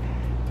Adventure.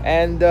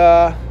 And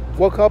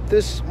woke up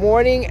this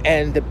morning,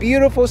 and the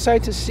beautiful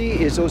sight to see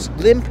is those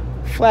limp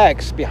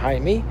flags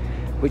behind me,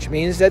 which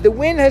means that the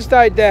wind has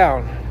died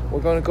down.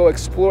 We're going to go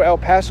explore El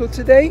Paso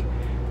today,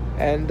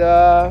 and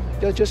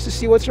just to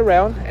see what's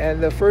around.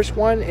 And the first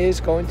one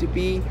is going to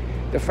be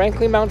the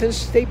Franklin Mountains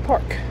State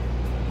Park.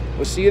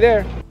 We'll see you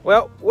there.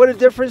 Well, what a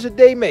difference a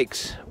day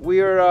makes. We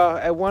are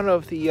at one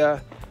of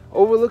the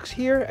overlooks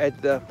here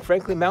at the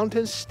Franklin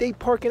Mountains State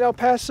Park in El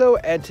Paso,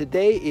 and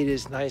today it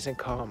is nice and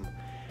calm.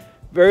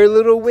 Very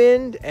little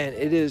wind, and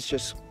it is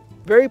just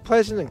very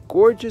pleasant and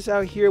gorgeous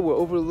out here. We're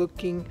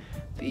overlooking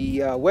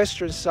the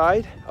western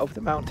side of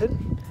the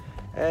mountain,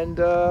 and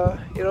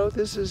you know,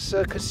 this is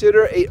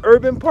considered an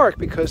urban park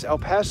because El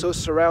Paso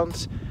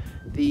surrounds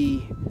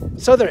the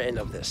southern end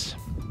of this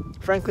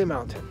Franklin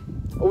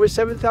Mountain. Over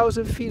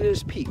 7,000 feet at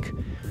its peak,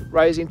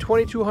 rising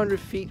 2,200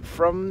 feet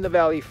from the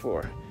valley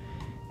floor.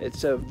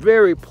 It's a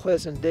very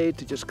pleasant day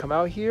to just come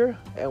out here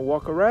and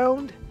walk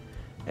around.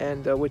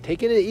 And we're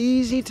taking it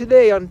easy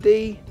today on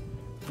day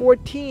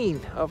 14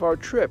 of our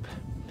trip.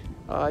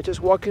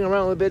 Just walking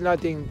around a little bit,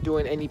 not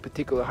doing any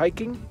particular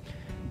hiking.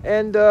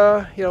 And,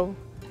 you know,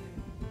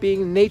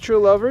 being nature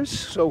lovers.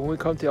 So when we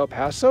come to El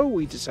Paso,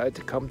 we decided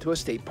to come to a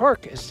state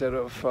park instead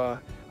of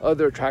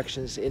other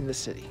attractions in the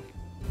city.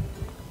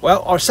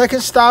 Well, our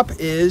second stop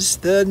is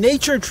the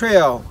Nature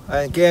Trail.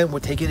 Again, we're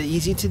taking it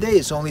easy today.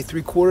 It's only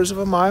 3/4 of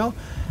a mile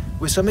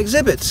with some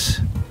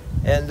exhibits.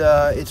 And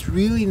it's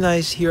really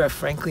nice here at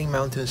Franklin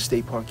Mountain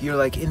State Park. You're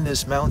like in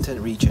this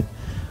mountain region,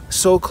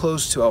 so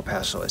close to El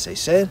Paso, as I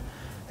said.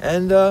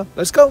 And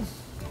let's go.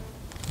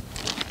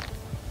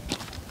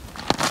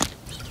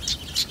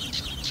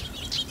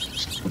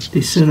 They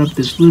set up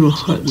this little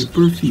hut with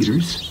bird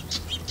feeders,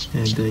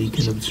 and you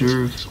can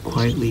observe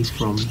quietly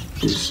from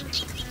this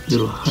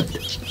little hut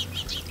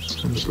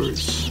on the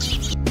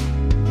birds.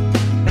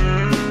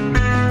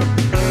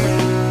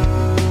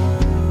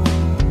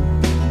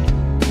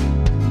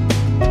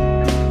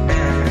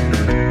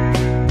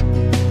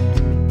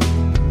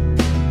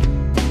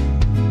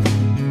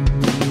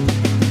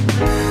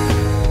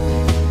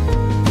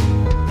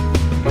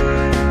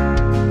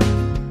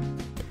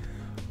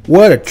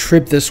 What a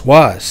trip this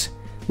was!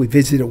 We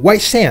visited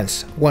White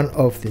Sands, one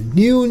of the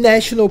new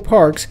national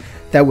parks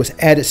that was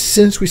added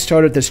since we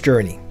started this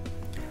journey.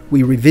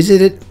 We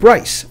revisited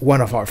Bryce, one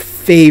of our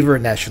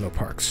favorite national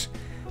parks,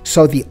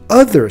 saw the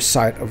other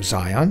side of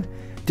Zion,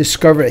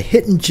 discovered a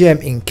hidden gem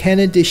in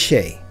Canyon de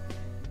Chelly,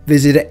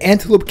 visited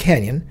Antelope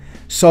Canyon,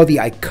 saw the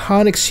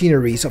iconic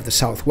sceneries of the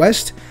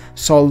Southwest,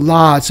 saw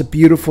lots of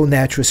beautiful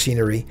natural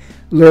scenery,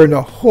 learned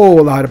a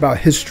whole lot about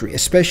history,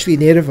 especially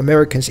Native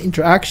Americans'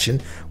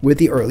 interaction with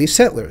the early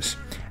settlers,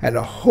 and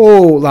a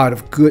whole lot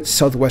of good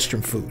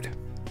Southwestern food.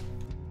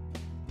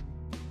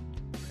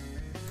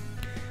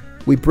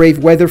 We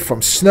braved weather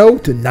from snow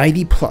to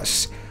 90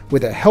 plus,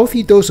 with a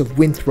healthy dose of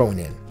wind thrown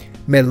in,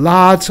 met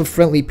lots of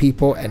friendly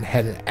people, and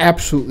had an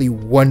absolutely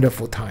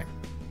wonderful time.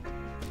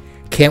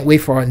 Can't wait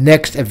for our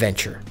next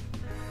adventure.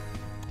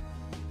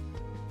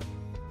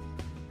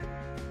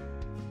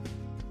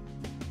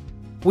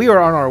 We are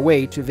on our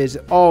way to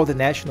visit all the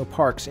national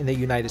parks in the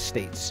United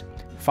States.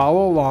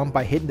 Follow along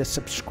by hitting the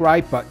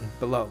subscribe button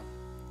below.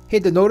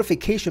 Hit the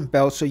notification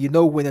bell so you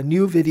know when a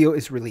new video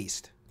is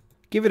released.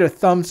 Give it a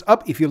thumbs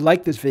up if you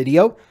like this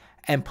video,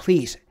 and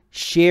please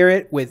share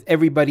it with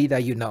everybody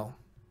that you know.